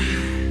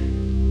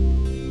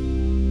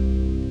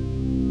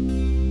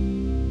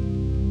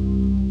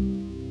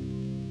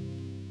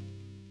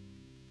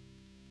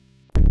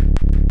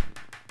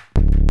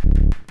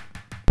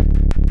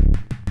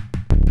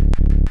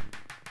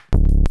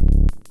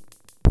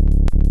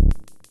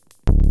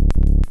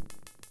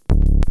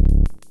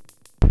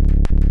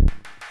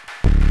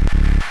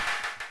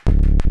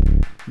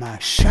 Ma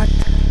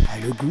chatte a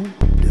le goût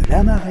de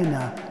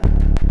l'amarena.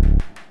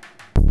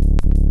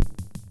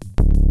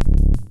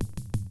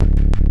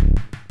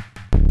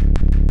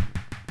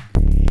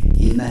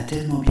 Il m'a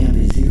tellement bien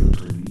baisé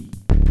l'autre nuit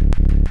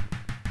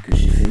que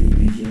j'ai failli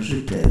lui dire je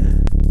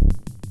t'aime.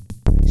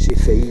 J'ai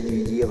failli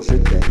lui dire je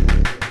t'aime.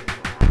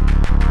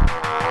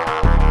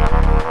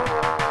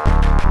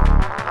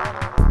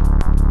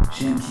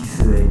 J'ai un petit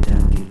feu à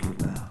éteindre quelque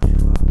part, tu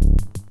vois.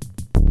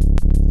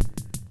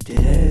 Tes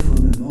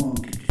lèvres me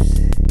manquent, tu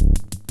sais.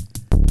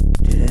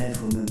 Tes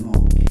lèvres me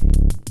manquent.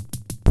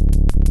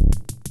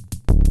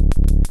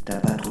 T'as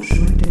pas trop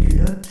chaud avec ta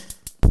culotte ?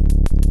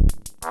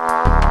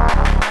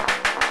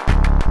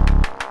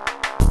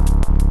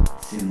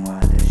 C'est moi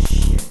ta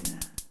chienne.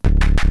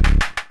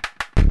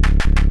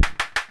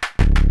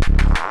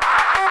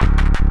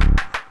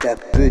 Ta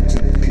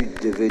petite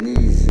pute de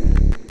Venise.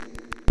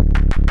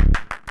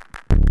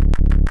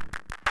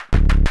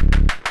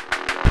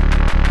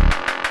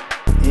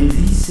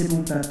 Elvis, c'est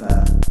mon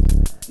papa.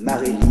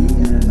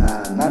 Marilyn,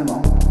 ma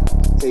maman.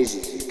 Et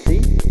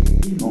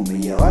Jésus-Christ, mon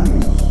meilleur ami.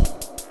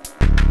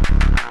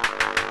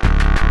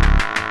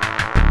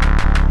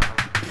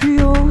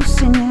 Plus haut,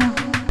 Seigneur,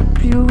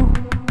 plus haut.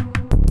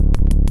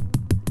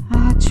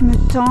 Ah, tu me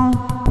tends,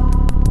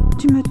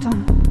 tu me tends.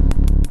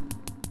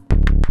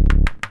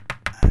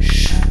 Un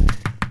chat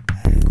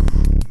a le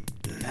goût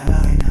de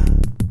l'amarena.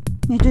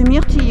 Et de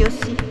myrtille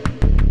aussi.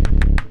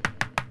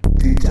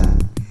 Putain,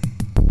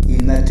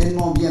 il m'a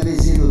tellement bien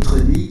baisé l'autre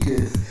nuit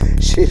que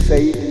j'ai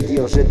failli lui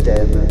dire je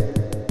t'aime.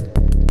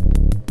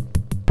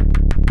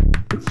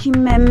 Qui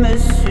m'aime me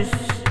suce.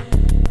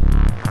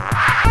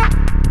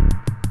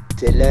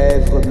 Tes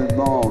lèvres me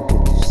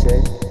manquent, tu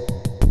sais.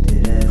 Tes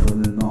lèvres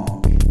me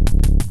manquent.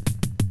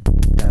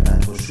 T'as pas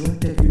trop chaud avec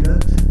ta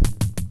culotte ?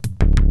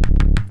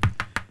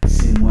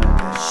 C'est moi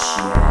ta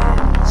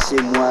chienne.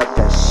 C'est moi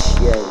ta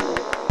chienne.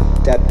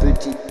 Ta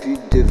petite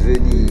pute de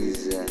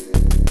Venise.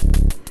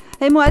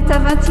 Et moi ta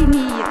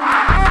vintimille.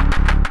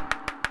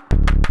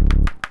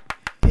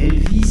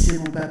 Elvis, c'est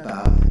mon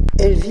papa.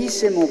 Elvis,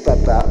 c'est mon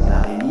papa.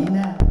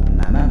 Marilyn,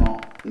 ma maman.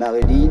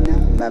 Marilyn,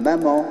 ma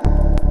maman.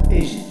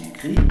 Et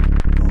Jésus-Christ,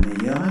 mon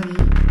meilleur ami.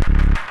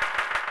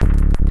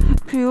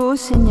 Plus haut,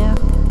 Seigneur,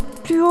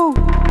 plus haut.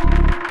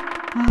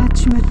 Ah,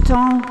 tu me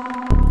tends,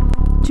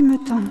 tu me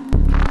tends.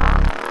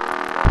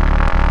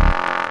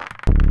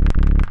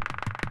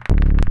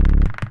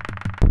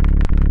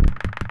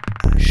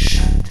 Un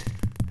chat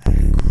a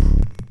le goût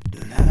de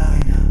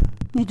l'amarena.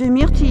 Et de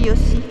myrtille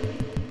aussi.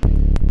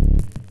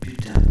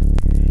 Putain,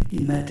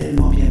 il m'a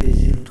tellement bien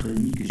baisé l'autre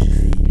nuit que j'ai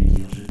failli lui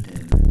dire je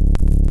t'aime.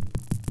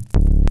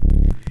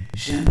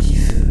 J'ai un petit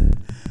feu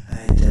à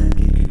éteint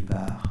quelque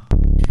part,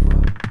 tu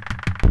vois.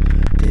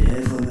 Tes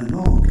lèvres me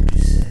manquent, tu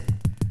sais.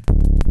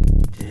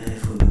 Tes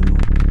lèvres me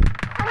manquent.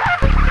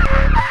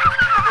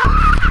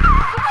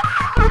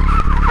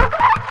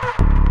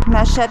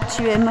 Ma chatte,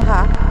 tu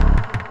aimeras.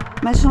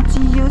 Ma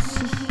chantilly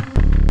aussi.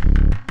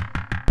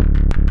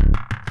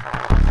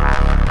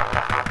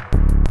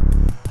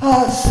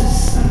 Ah, ce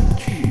sein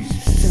cul,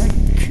 ce sein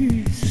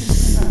cul, ce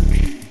sein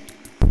cul.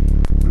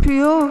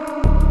 Plus haut,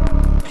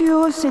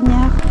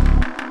 Seigneur,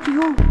 plus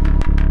haut.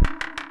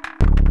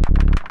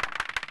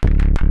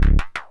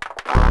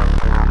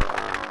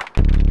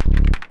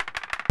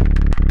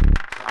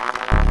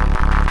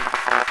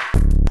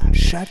 Ma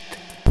chatte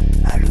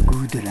a le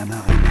goût de la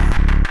marina.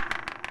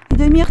 Et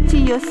de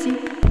myrtille aussi.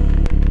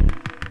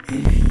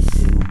 Elvis,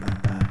 c'est mon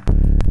papa.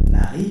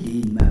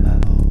 Marilyn, ma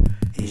maman.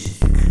 Et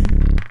Jésus-Christ,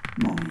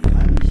 mon meilleur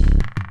ami.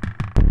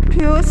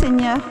 Plus haut,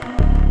 Seigneur.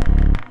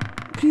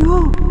 Plus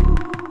haut.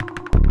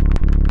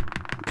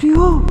 Plus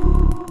haut.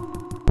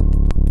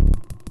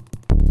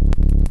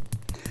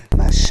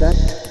 Ma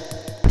chatte,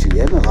 tu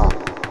aimeras.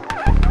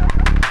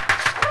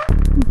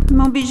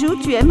 Mon bijou,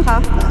 tu aimeras.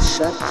 Ma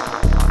chatte,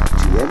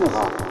 tu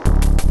aimeras.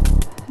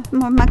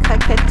 Ma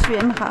craquette, tu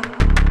aimeras.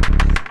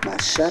 Ma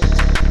chatte,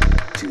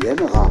 tu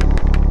aimeras.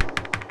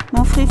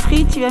 Mon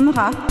fri-fri, tu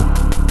aimeras.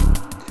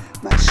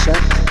 Ma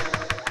chatte,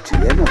 tu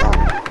aimeras.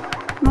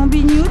 Mon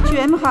bignou, tu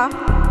aimeras.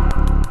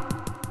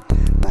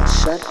 Ma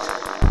chatte,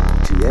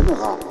 tu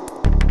aimeras.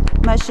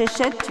 Ma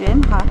chéchette, tu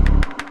aimeras.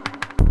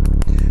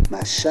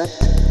 Ma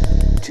chatte,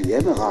 tu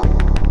aimeras.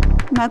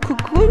 Ma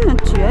coucoune,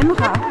 tu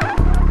aimeras.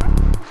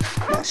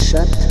 Ma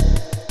chatte,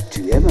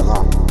 tu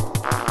aimeras.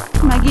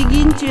 Ma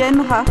guiguine, tu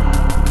aimeras.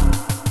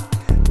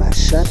 Ma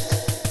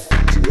chatte,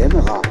 tu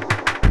aimeras.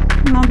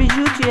 Mon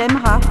bijou, tu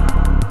aimeras.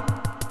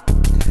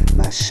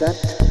 Ma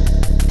chatte,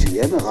 tu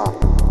aimeras.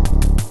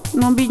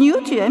 Mon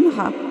bignou, tu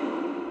aimeras.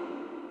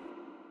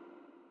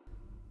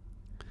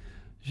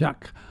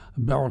 Jacques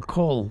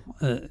Baroccol,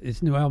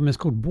 his new album is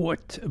called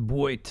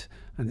Boit,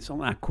 and it's on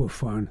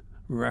Aquaphone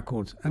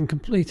Records. And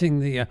completing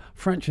the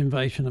French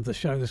invasion of the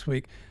show this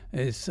week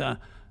is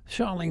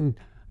Charlene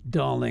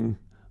Darling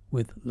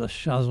with La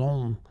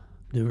Chanson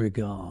de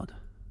Regard.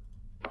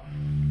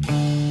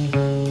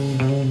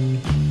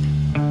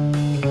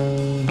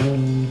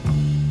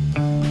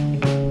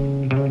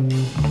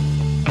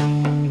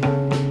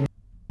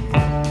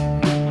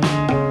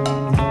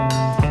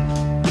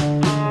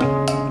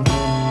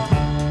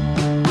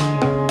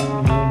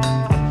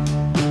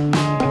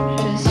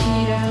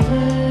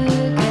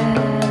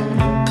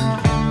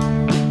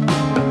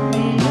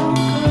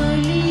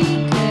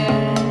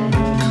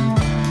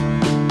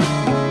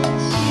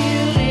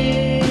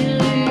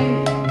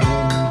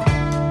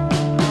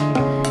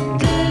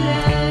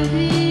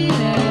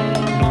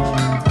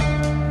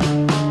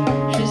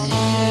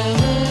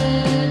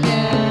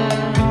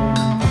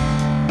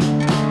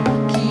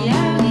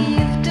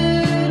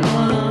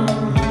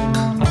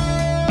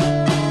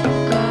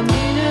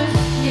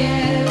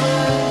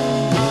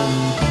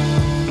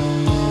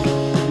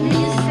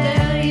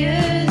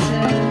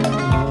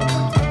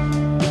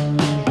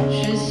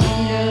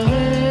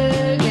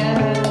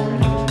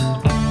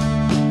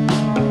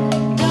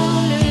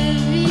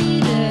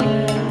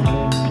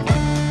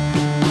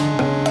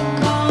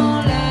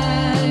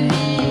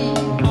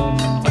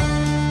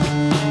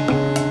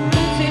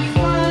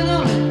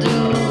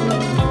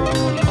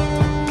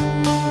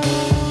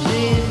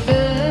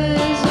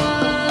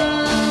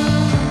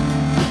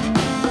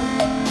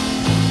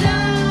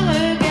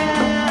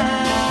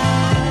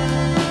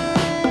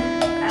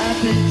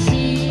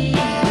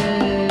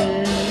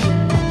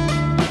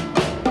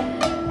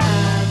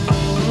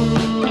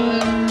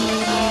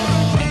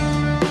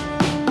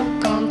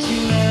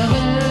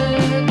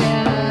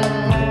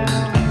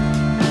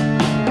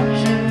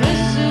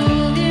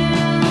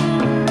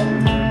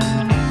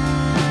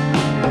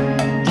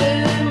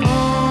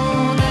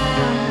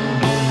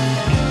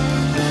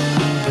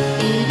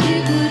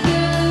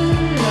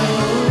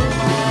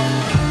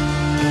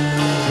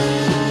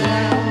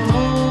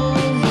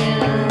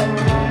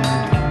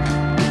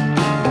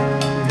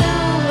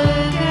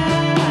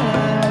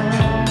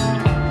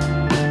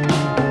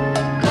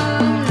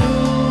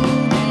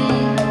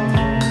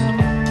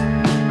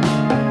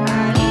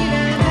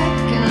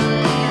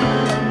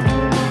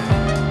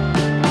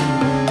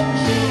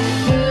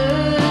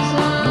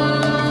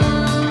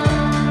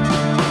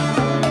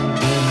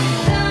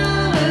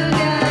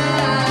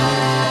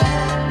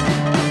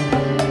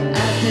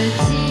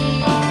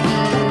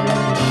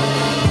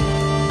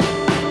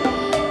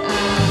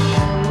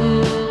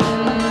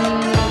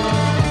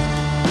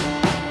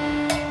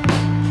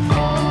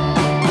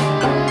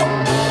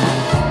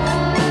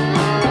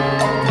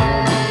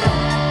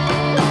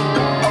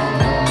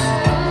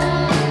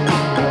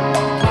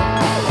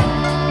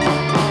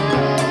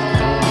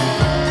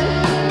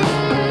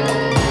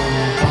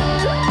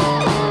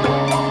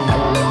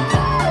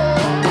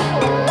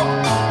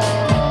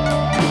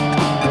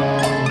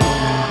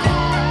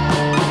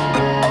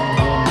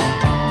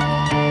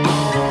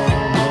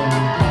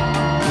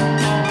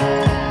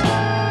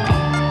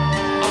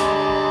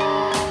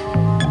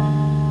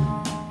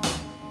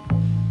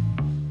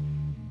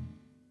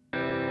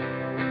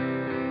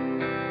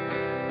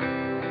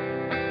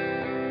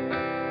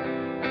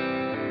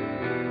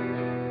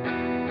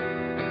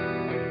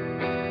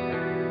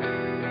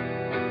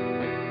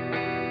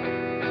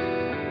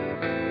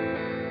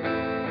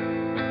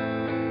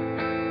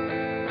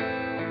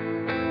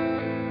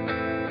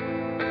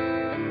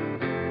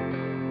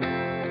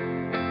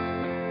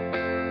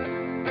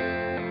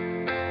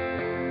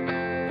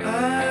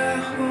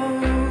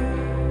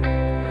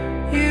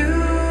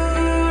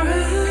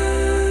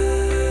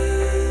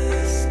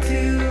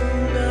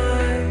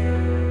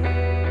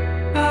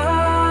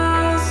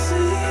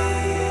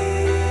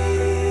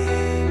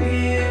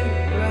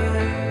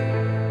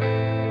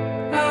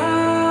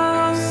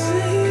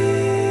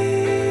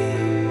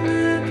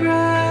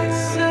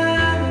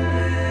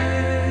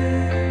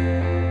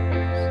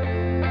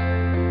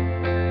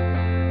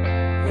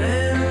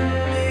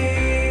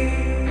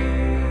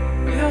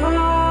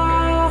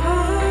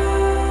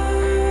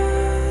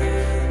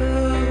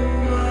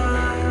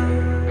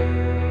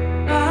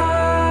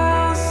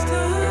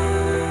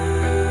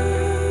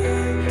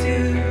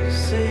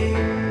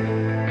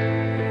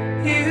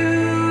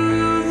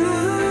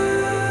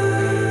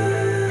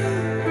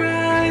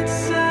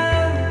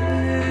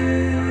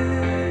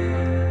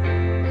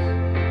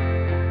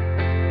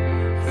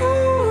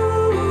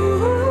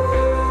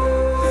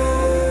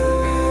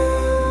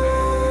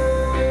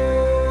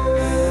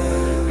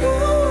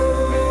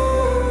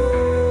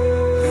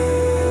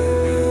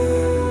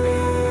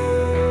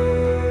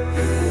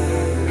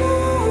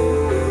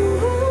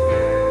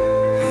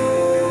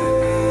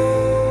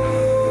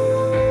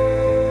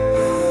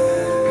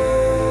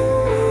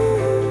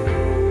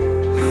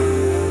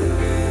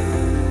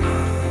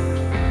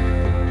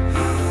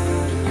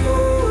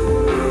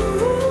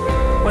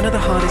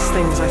 hardest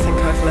things I think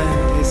I've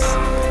learned is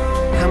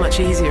how much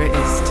easier it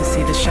is to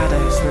see the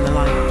shadows than the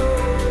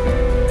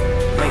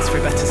light. Makes for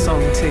a better song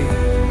too.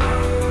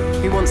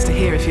 Who wants to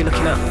hear if you're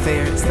looking up,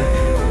 Thea? It's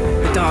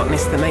the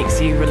darkness that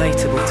makes you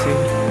relatable to.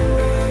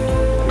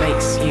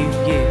 Makes you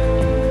you.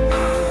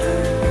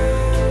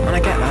 And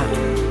I get that.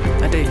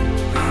 I do.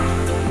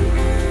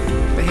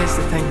 But here's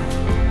the thing.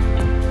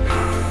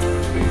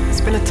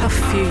 It's been a tough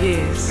few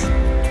years.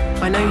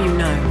 I know you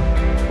know.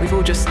 We've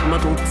all just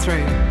muddled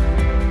through.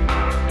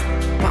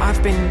 But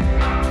I've been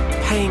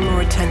paying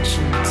more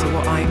attention to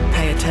what I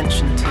pay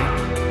attention to.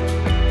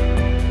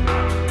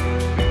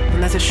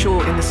 And there's a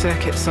short in the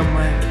circuit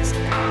somewhere. It's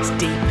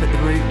deep at the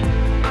root,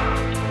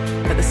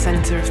 at the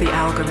centre of the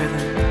algorithm.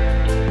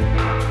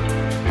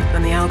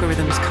 And the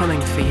algorithm's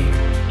coming for you.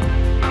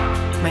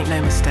 Make no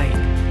mistake.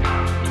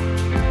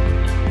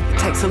 It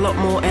takes a lot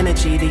more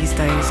energy these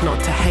days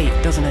not to hate,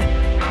 doesn't it?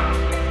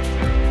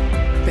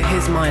 But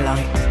here's my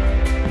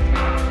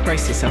light.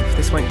 Brace yourself,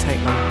 this won't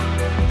take long.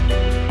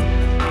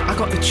 I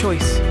got the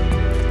choice,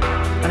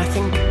 and I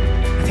think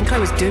I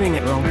was doing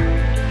it wrong.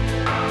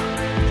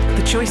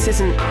 The choice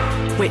isn't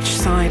which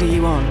side are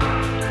you on,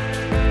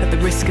 at the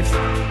risk of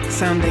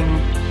sounding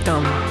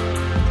dumb.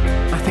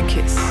 I think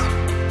it's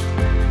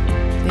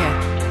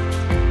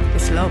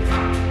love.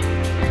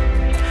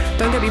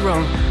 Don't get me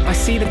wrong, I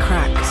see the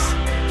cracks.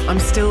 I'm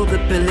still the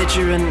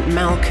belligerent,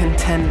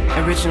 malcontent,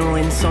 original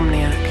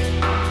insomniac.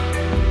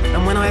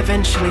 And when I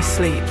eventually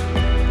sleep,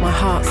 my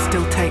heart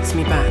still takes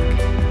me back.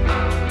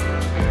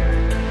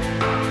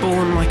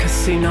 Born like a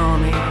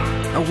tsunami,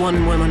 a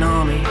one-woman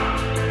army,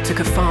 took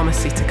a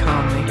pharmacy to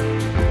calm me.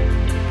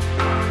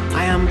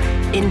 I am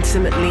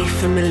intimately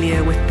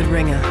familiar with the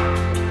ringer.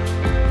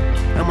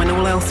 And when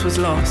all else was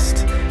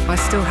lost, I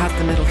still had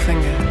the middle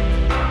finger.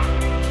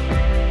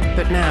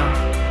 But now,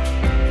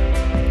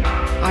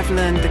 I've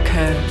learned the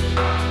curve,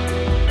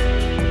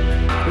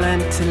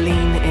 learned to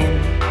lean in,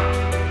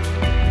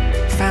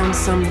 found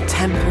some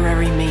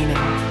temporary meaning.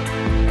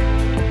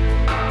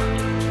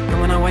 And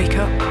when I wake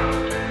up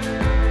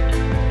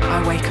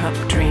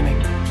dreaming.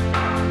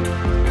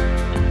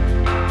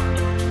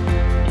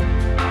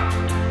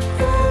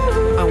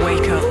 I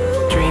wake up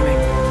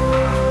dreaming.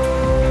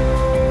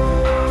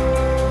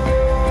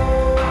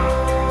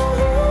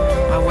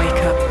 I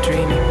wake up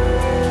dreaming.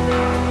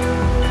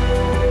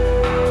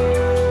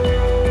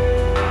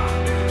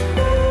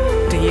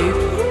 Do you?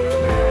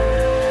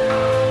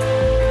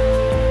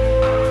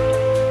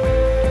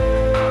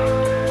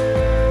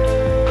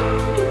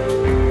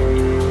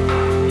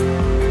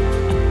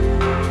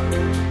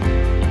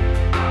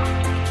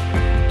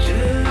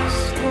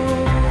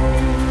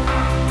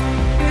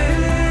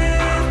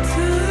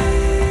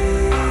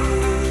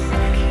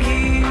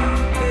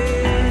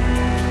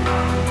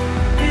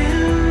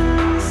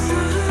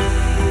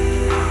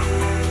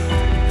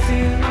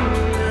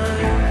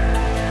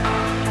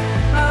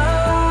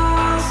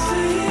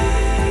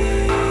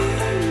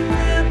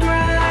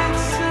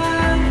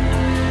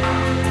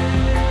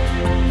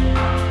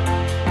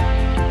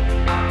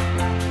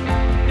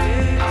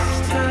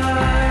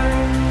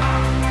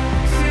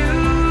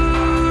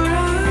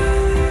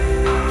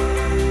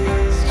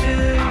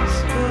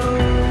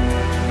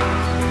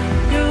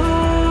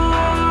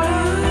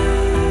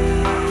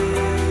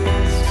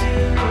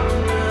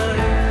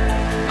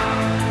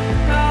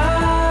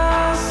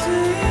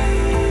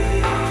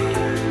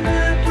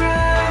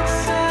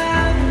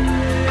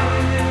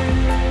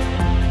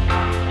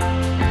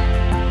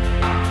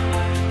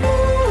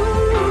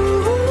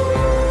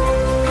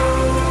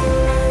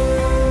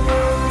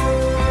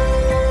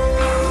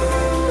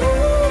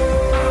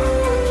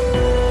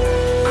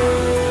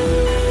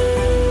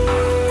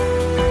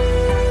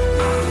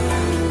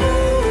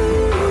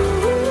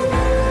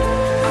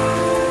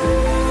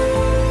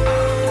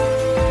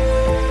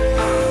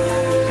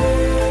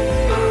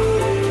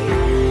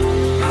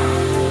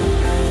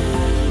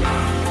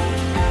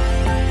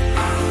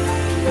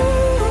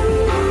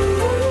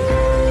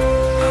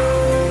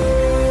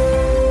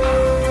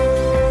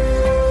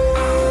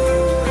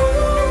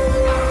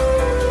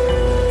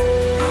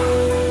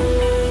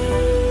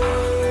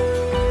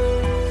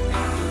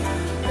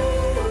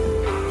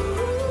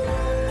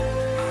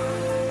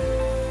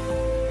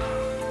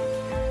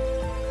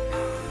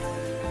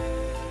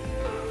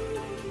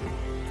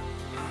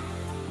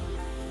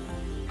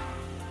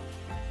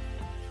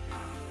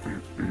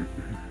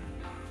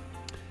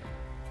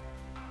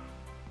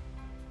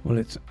 Well,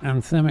 it's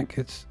anthemic,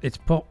 it's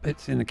pop,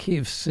 it's in the key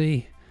of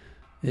C.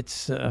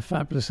 It's a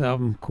fabulous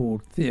album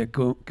called Thea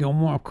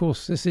Gilmore. Of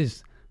course, this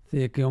is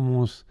Thea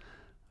Gilmore's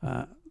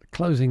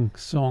closing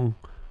song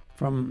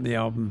from the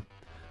album,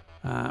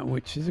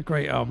 which is a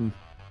great album.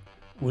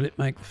 Will it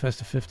make the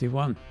Festive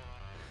 51?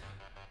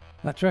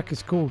 That track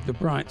is called The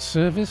Bright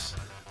Service,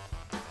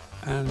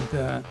 and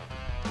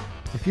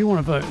if you want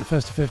to vote in the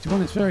Festive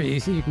 51, it's very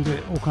easy. You can do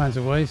it all kinds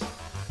of ways.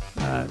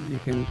 You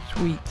can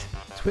tweet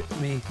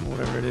me,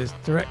 whatever it is,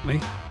 directly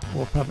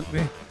or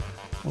publicly,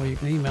 or you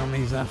can email me,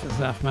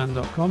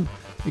 zaf@zafman.com.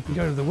 You can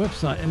go to the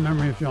website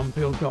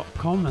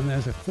inmemoryofjohnpeel.com, and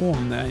there's a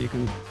form there. You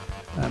can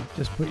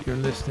Just put your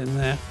list in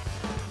there.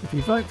 If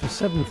you vote for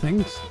 7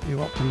 things, you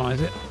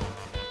optimise it.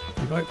 If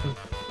you vote for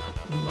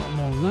a lot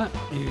more than that,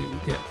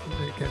 it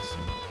gets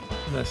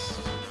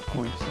less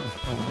points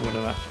or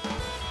whatever.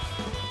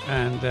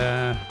 And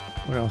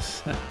what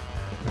else?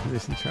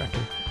 Listen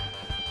tracking.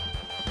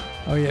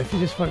 Oh yeah, if you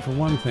just vote for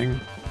one thing,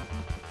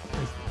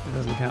 it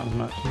doesn't count as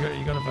much.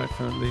 You got to vote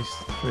for at least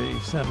 3.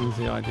 7's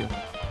the ideal.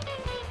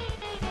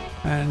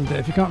 And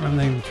if you can't remember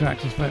the name of the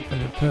track, just vote for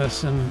the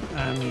person,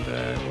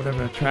 and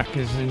whatever track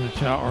is in the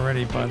chart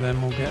already by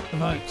them will get the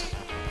votes.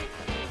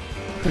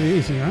 Pretty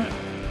easy, right?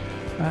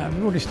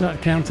 We've already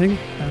started counting,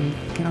 and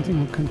counting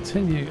will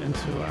continue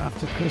until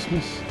after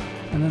Christmas,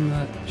 and then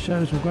the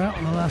shows will go out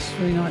on the last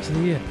 3 nights of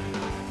the year.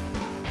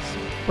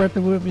 Spread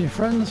the word with your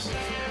friends,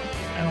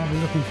 and I'll be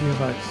looking for your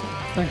votes.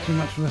 Thanks very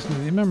much for listening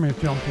to the Memory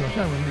of John Peel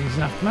show with me,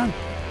 Zaft Man.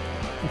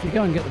 If you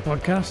go and get the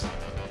podcast,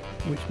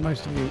 which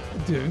most of you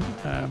do,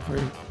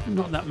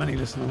 not that many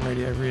listen on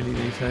radio really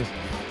these days,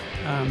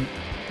 then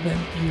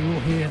you will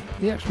hear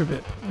the extra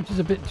bit, which is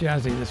a bit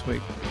jazzy this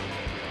week.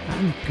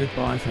 And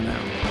goodbye for now.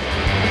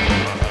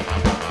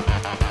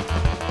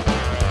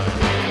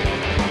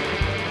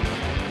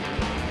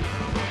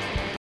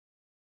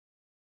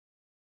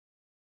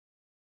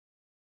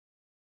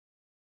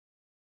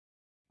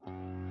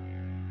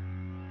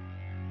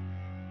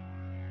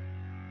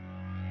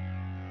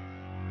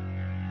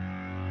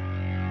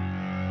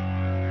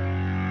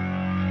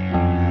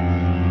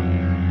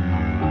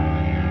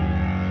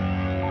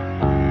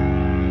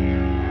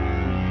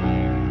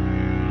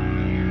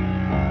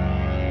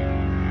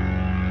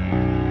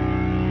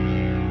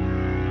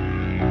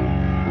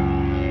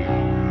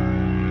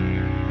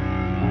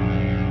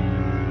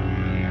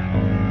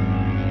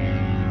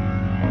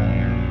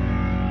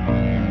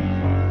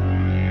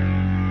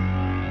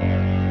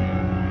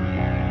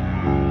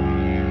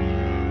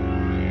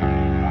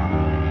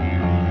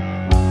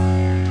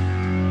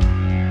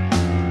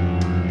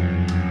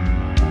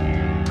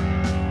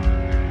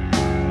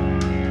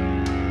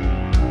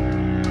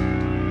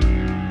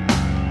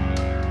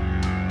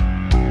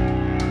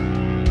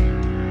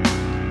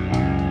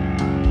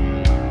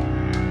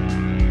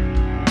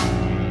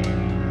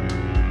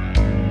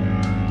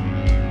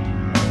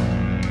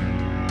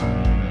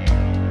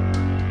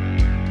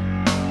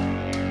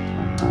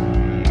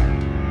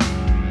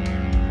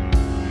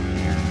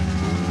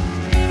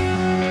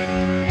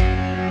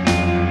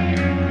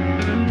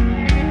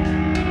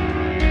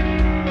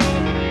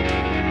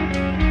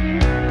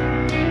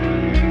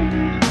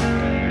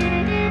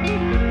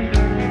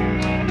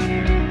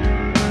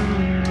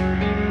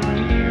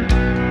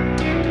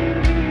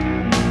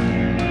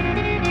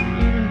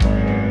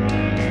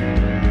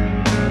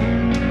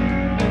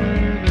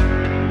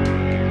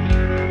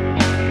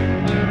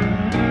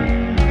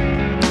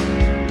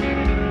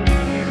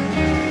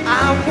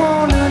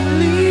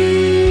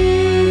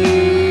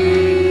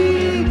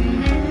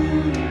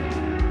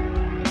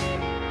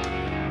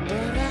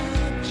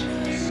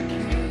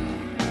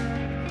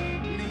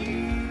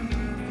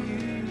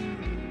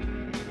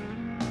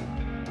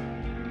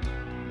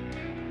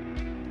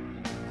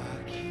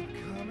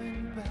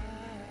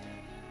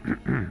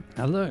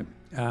 Hello,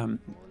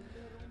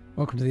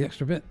 welcome to the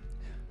extra bit.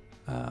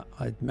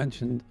 I'd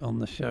mentioned on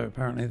the show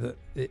apparently that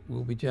it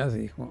will be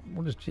jazzy.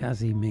 What does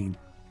jazzy mean?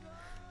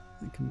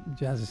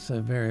 Jazz is so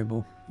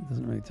variable, it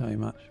doesn't really tell you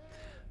much.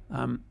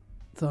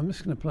 So I'm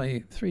just going to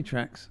play 3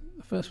 tracks.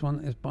 The first one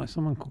is by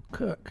someone called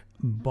Kirk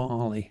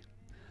Barley.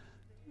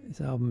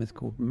 His album is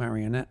called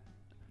Marionette.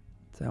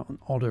 It's out on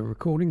Odder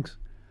Recordings,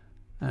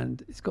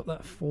 and it's got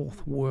that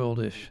fourth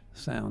worldish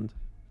sound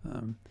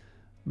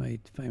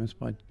made famous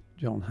by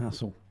John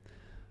Hassel.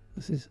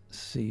 This is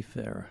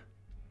Seafarer.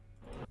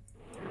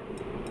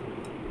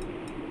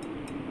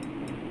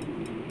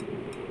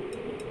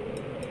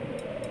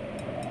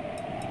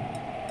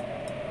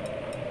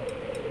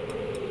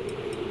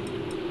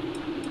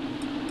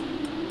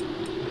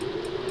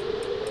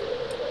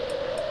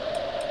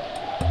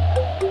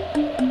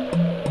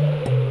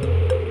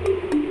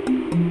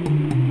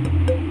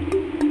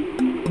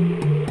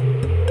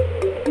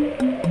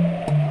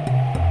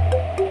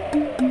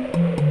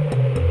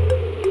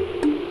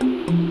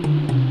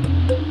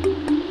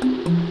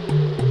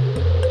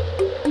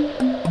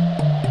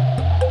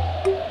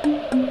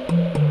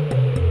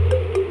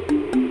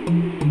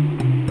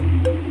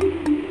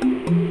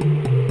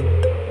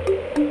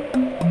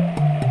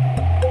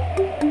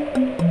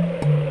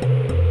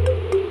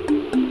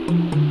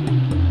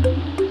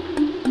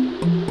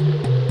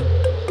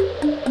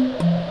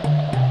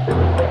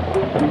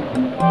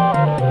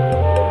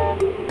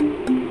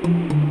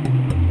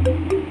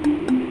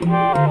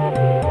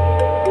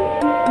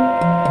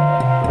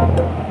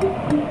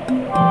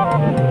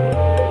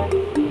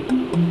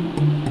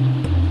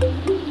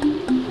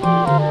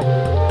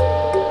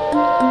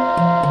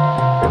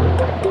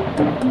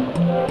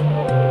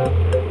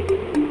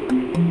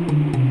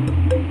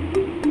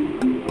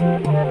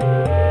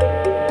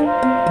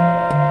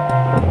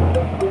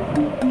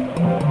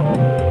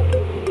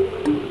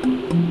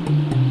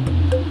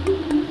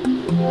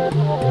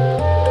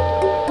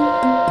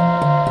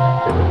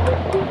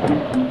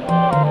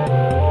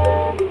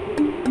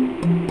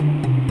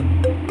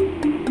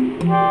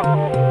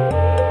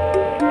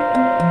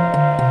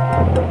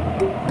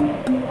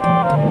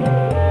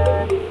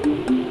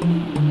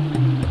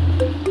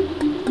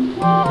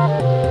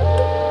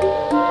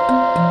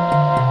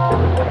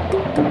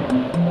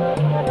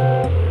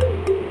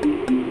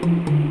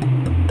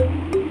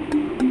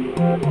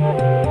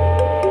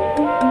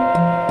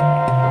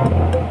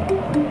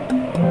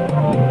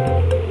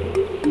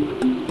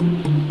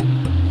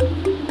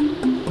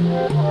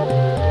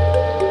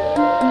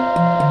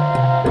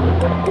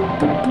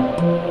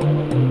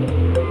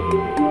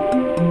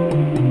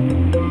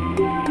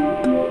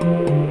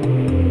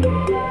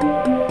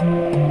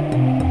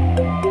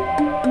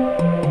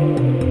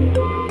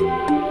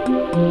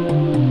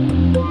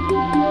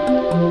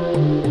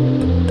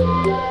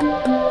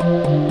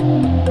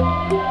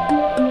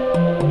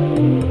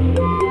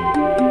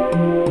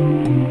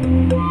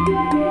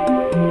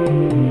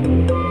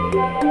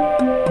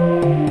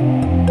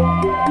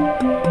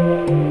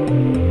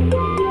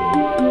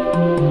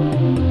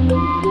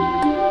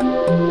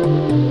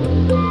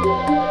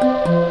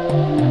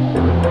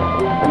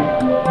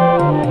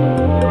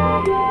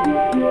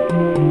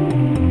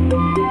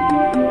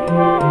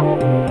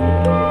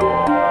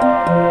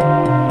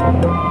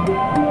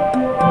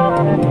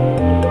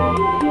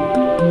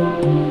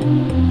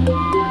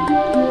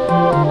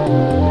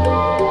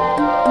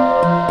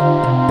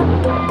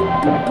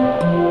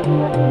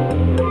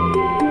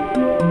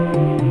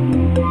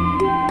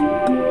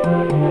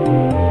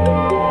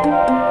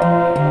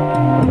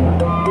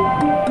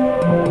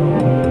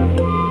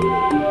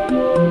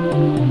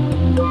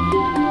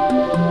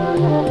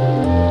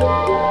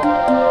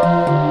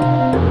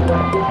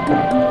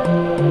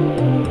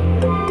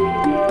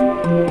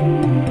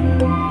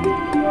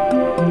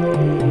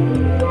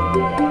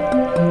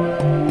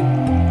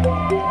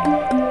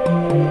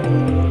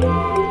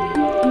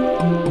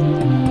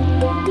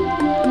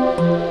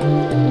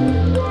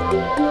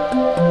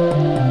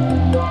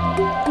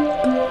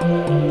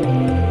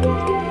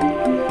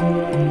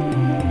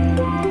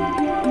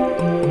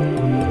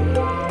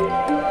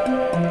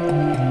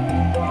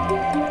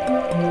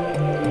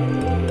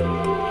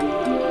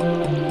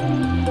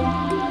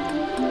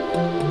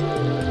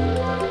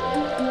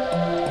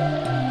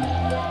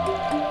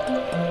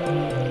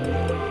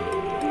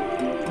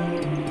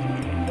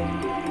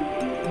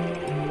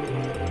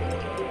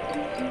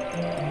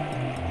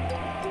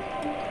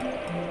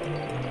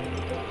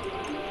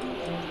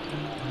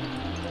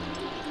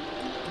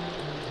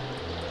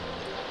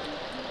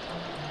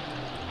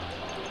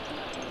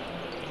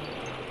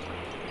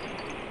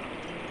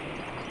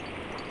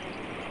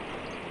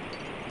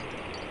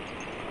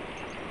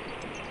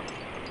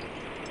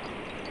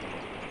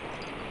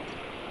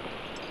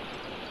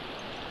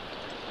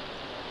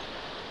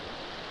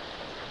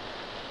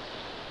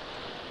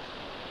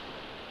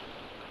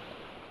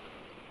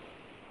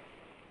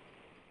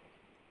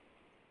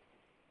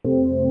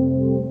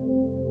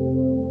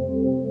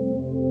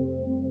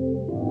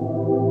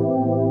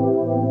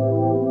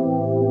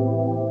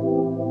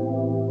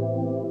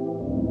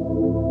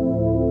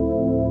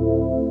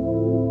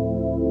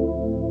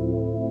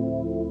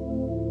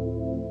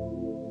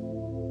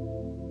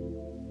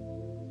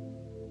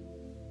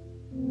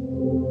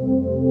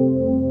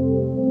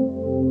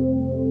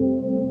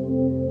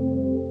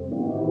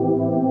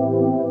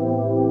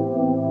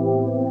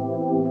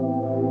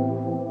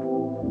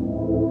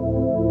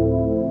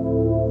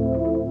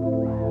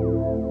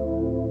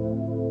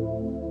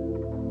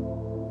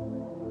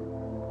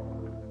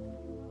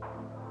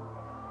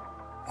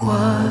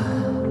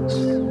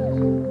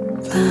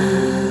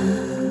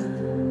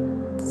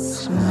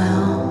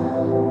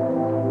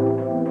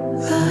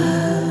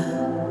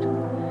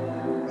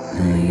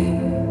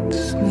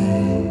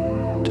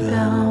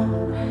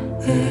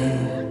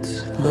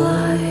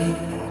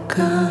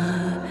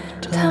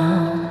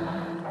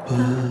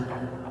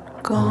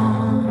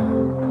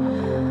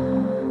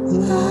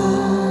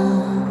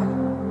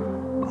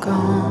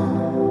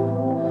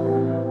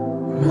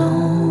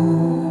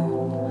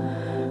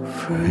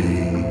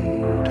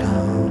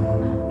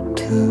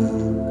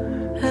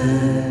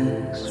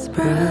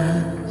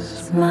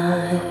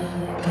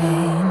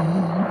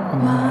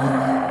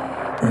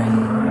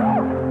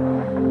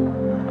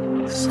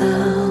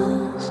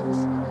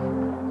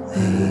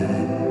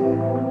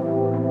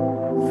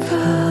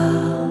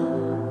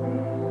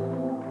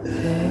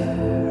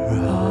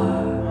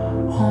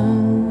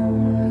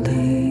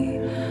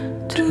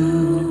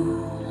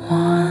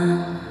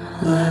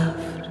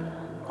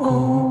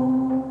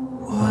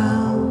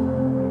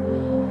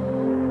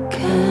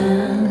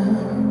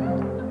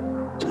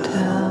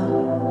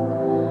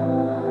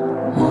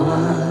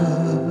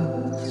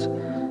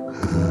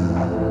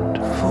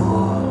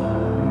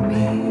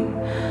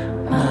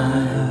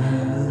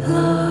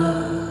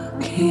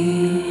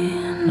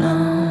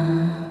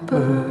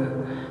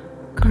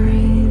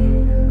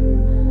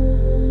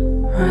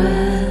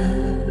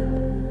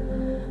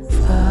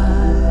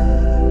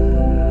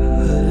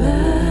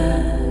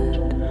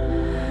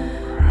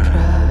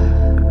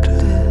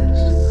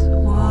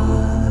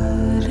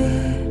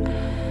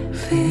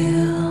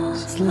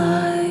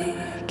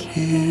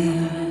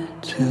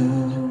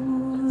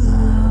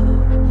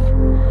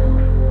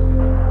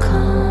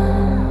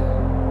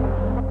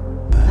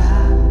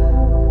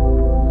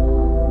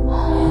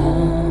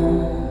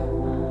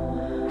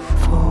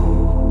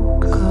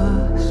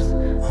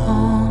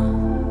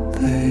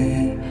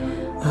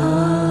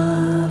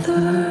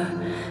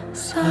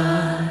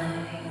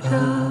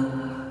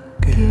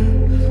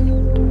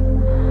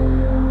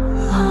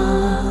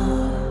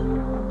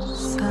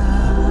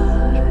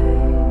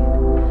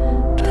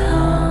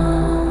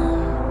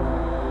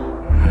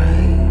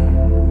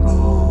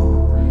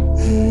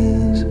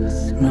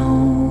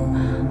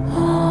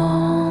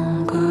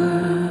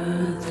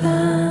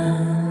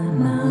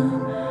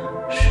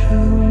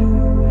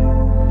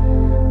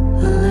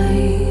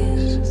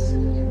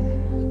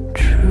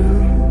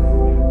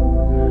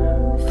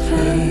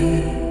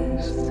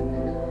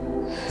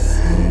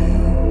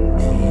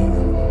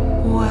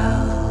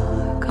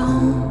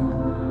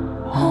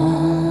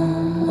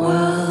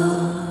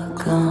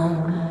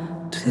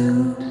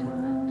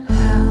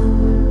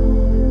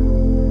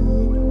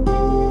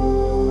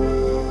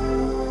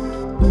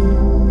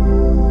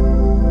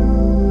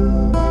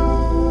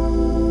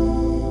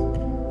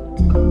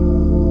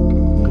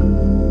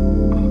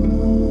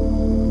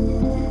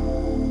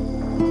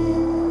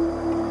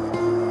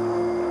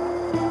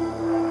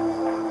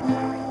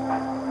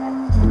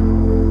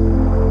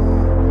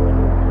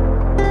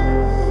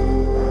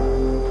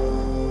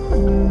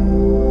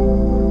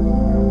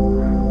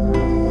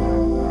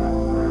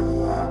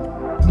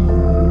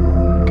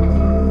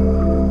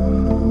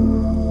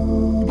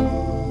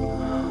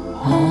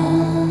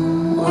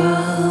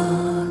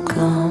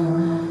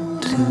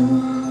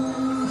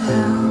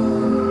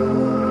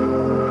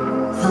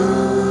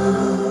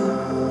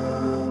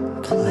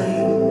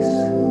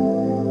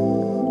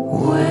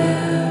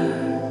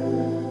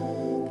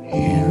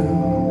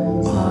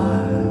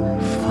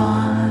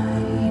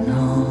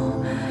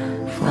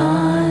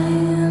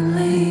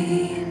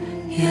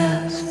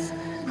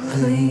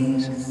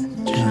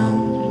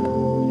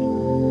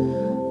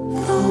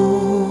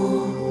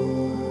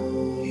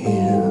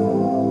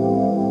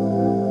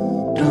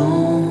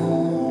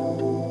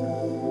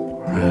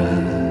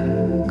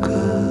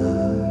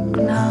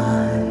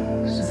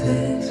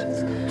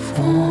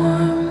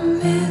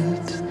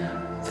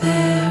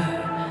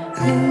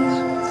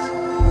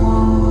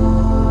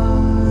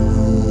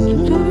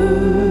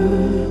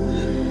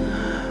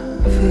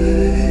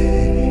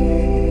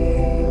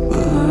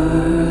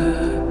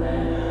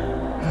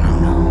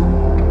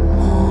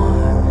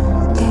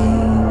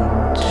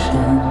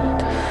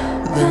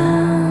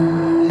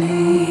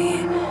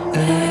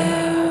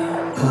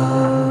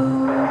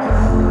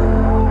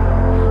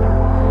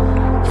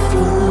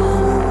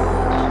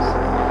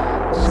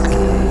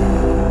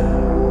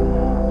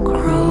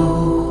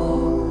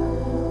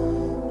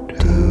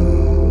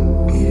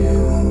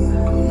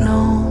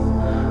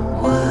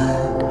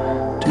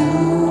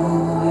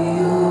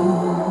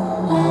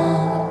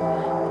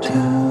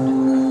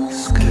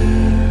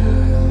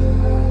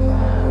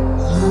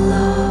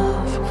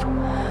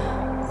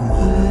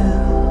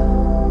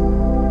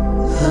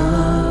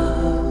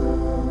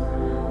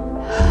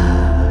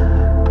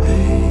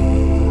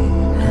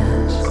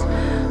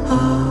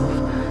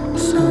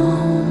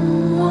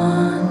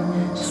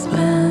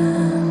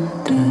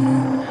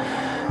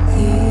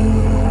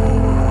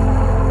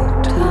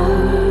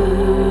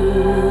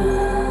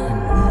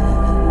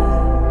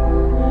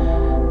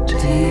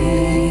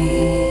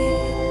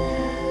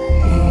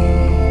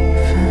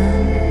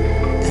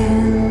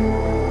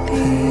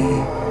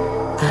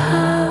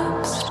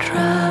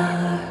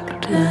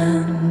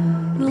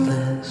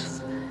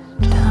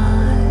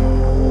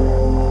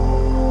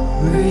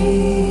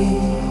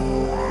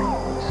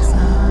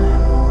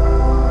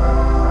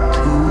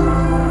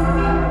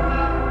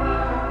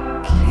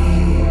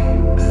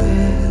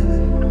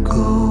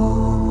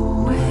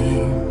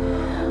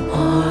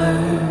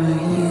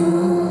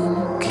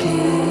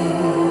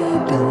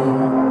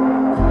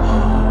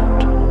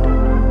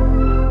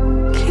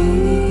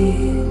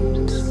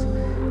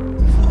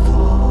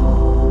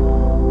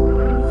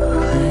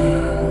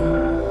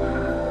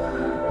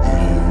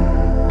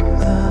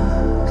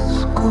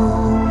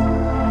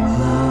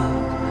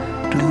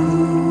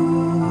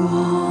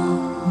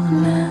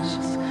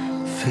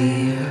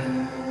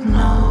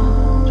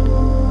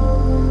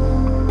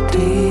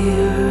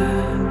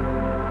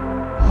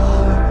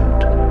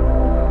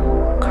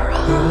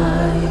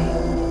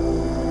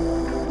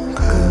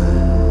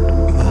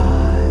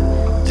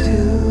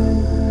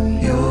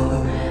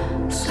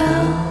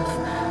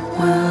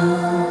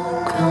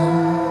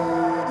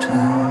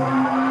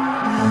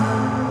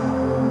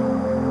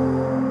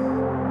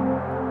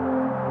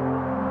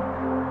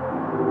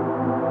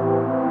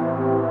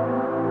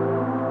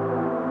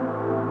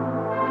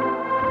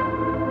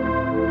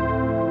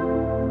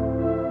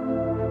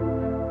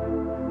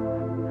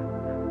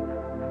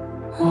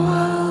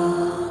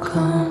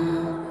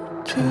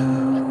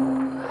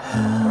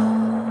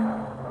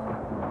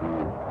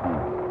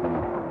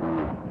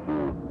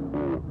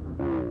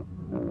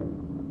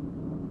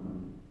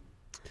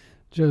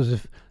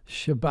 Joseph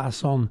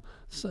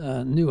Chabasson's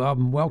new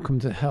album Welcome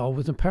to Hell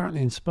was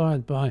apparently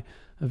inspired by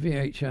a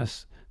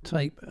VHS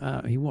tape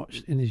he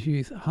watched in his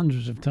youth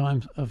hundreds of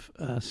times of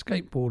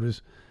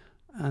skateboarders,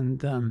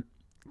 and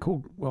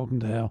called Welcome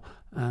to Hell,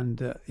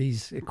 and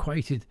he's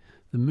equated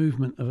the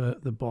movement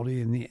of the body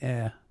in the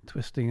air,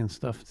 twisting and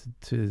stuff,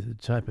 to the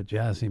type of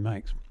jazz he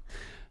makes.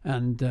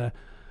 And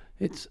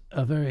it's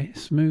a very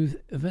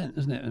smooth event,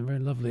 isn't it? And very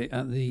lovely.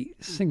 The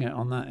singer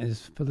on that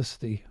is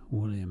Felicity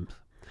Williams.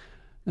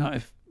 Now,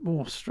 if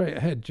more straight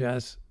ahead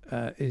jazz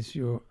is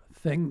your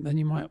thing, then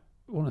you might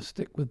want to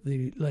stick with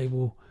the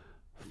label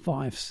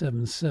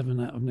 577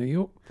 out of New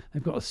York.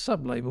 They've got a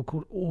sub-label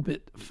called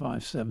Orbit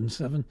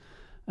 577,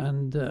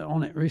 and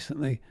on it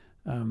recently,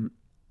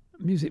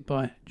 music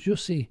by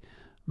Jussi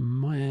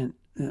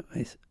Mitola,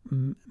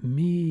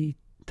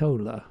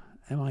 Miettola,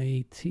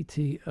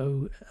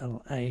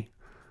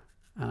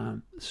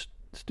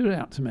 stood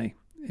out to me.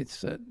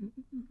 It's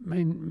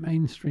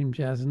mainstream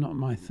jazz is not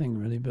my thing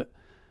really, but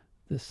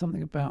there's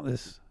something about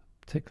this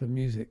particular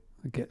music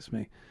that gets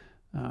me.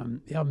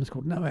 The album is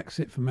called No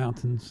Exit for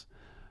Mountains,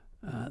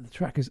 The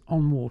track is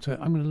On Water.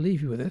 I'm going to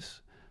leave you with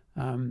this,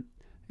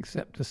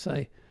 except to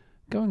say,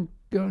 go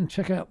and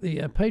check out the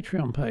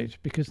Patreon page,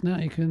 because now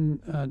you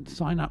can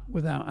sign up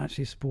without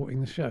actually supporting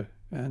the show,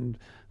 and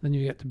then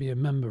you get to be a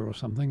member or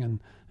something,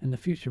 and in the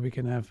future we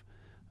can have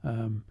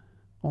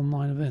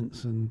online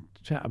events and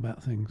chat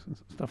about things and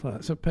stuff like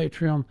that. So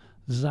Patreon,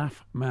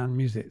 Zaphman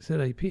Music,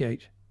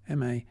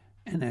 ZAPHMANN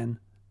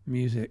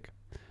Music.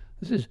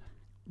 This is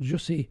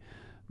Jussi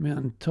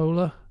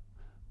Miantola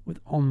with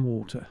On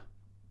Water.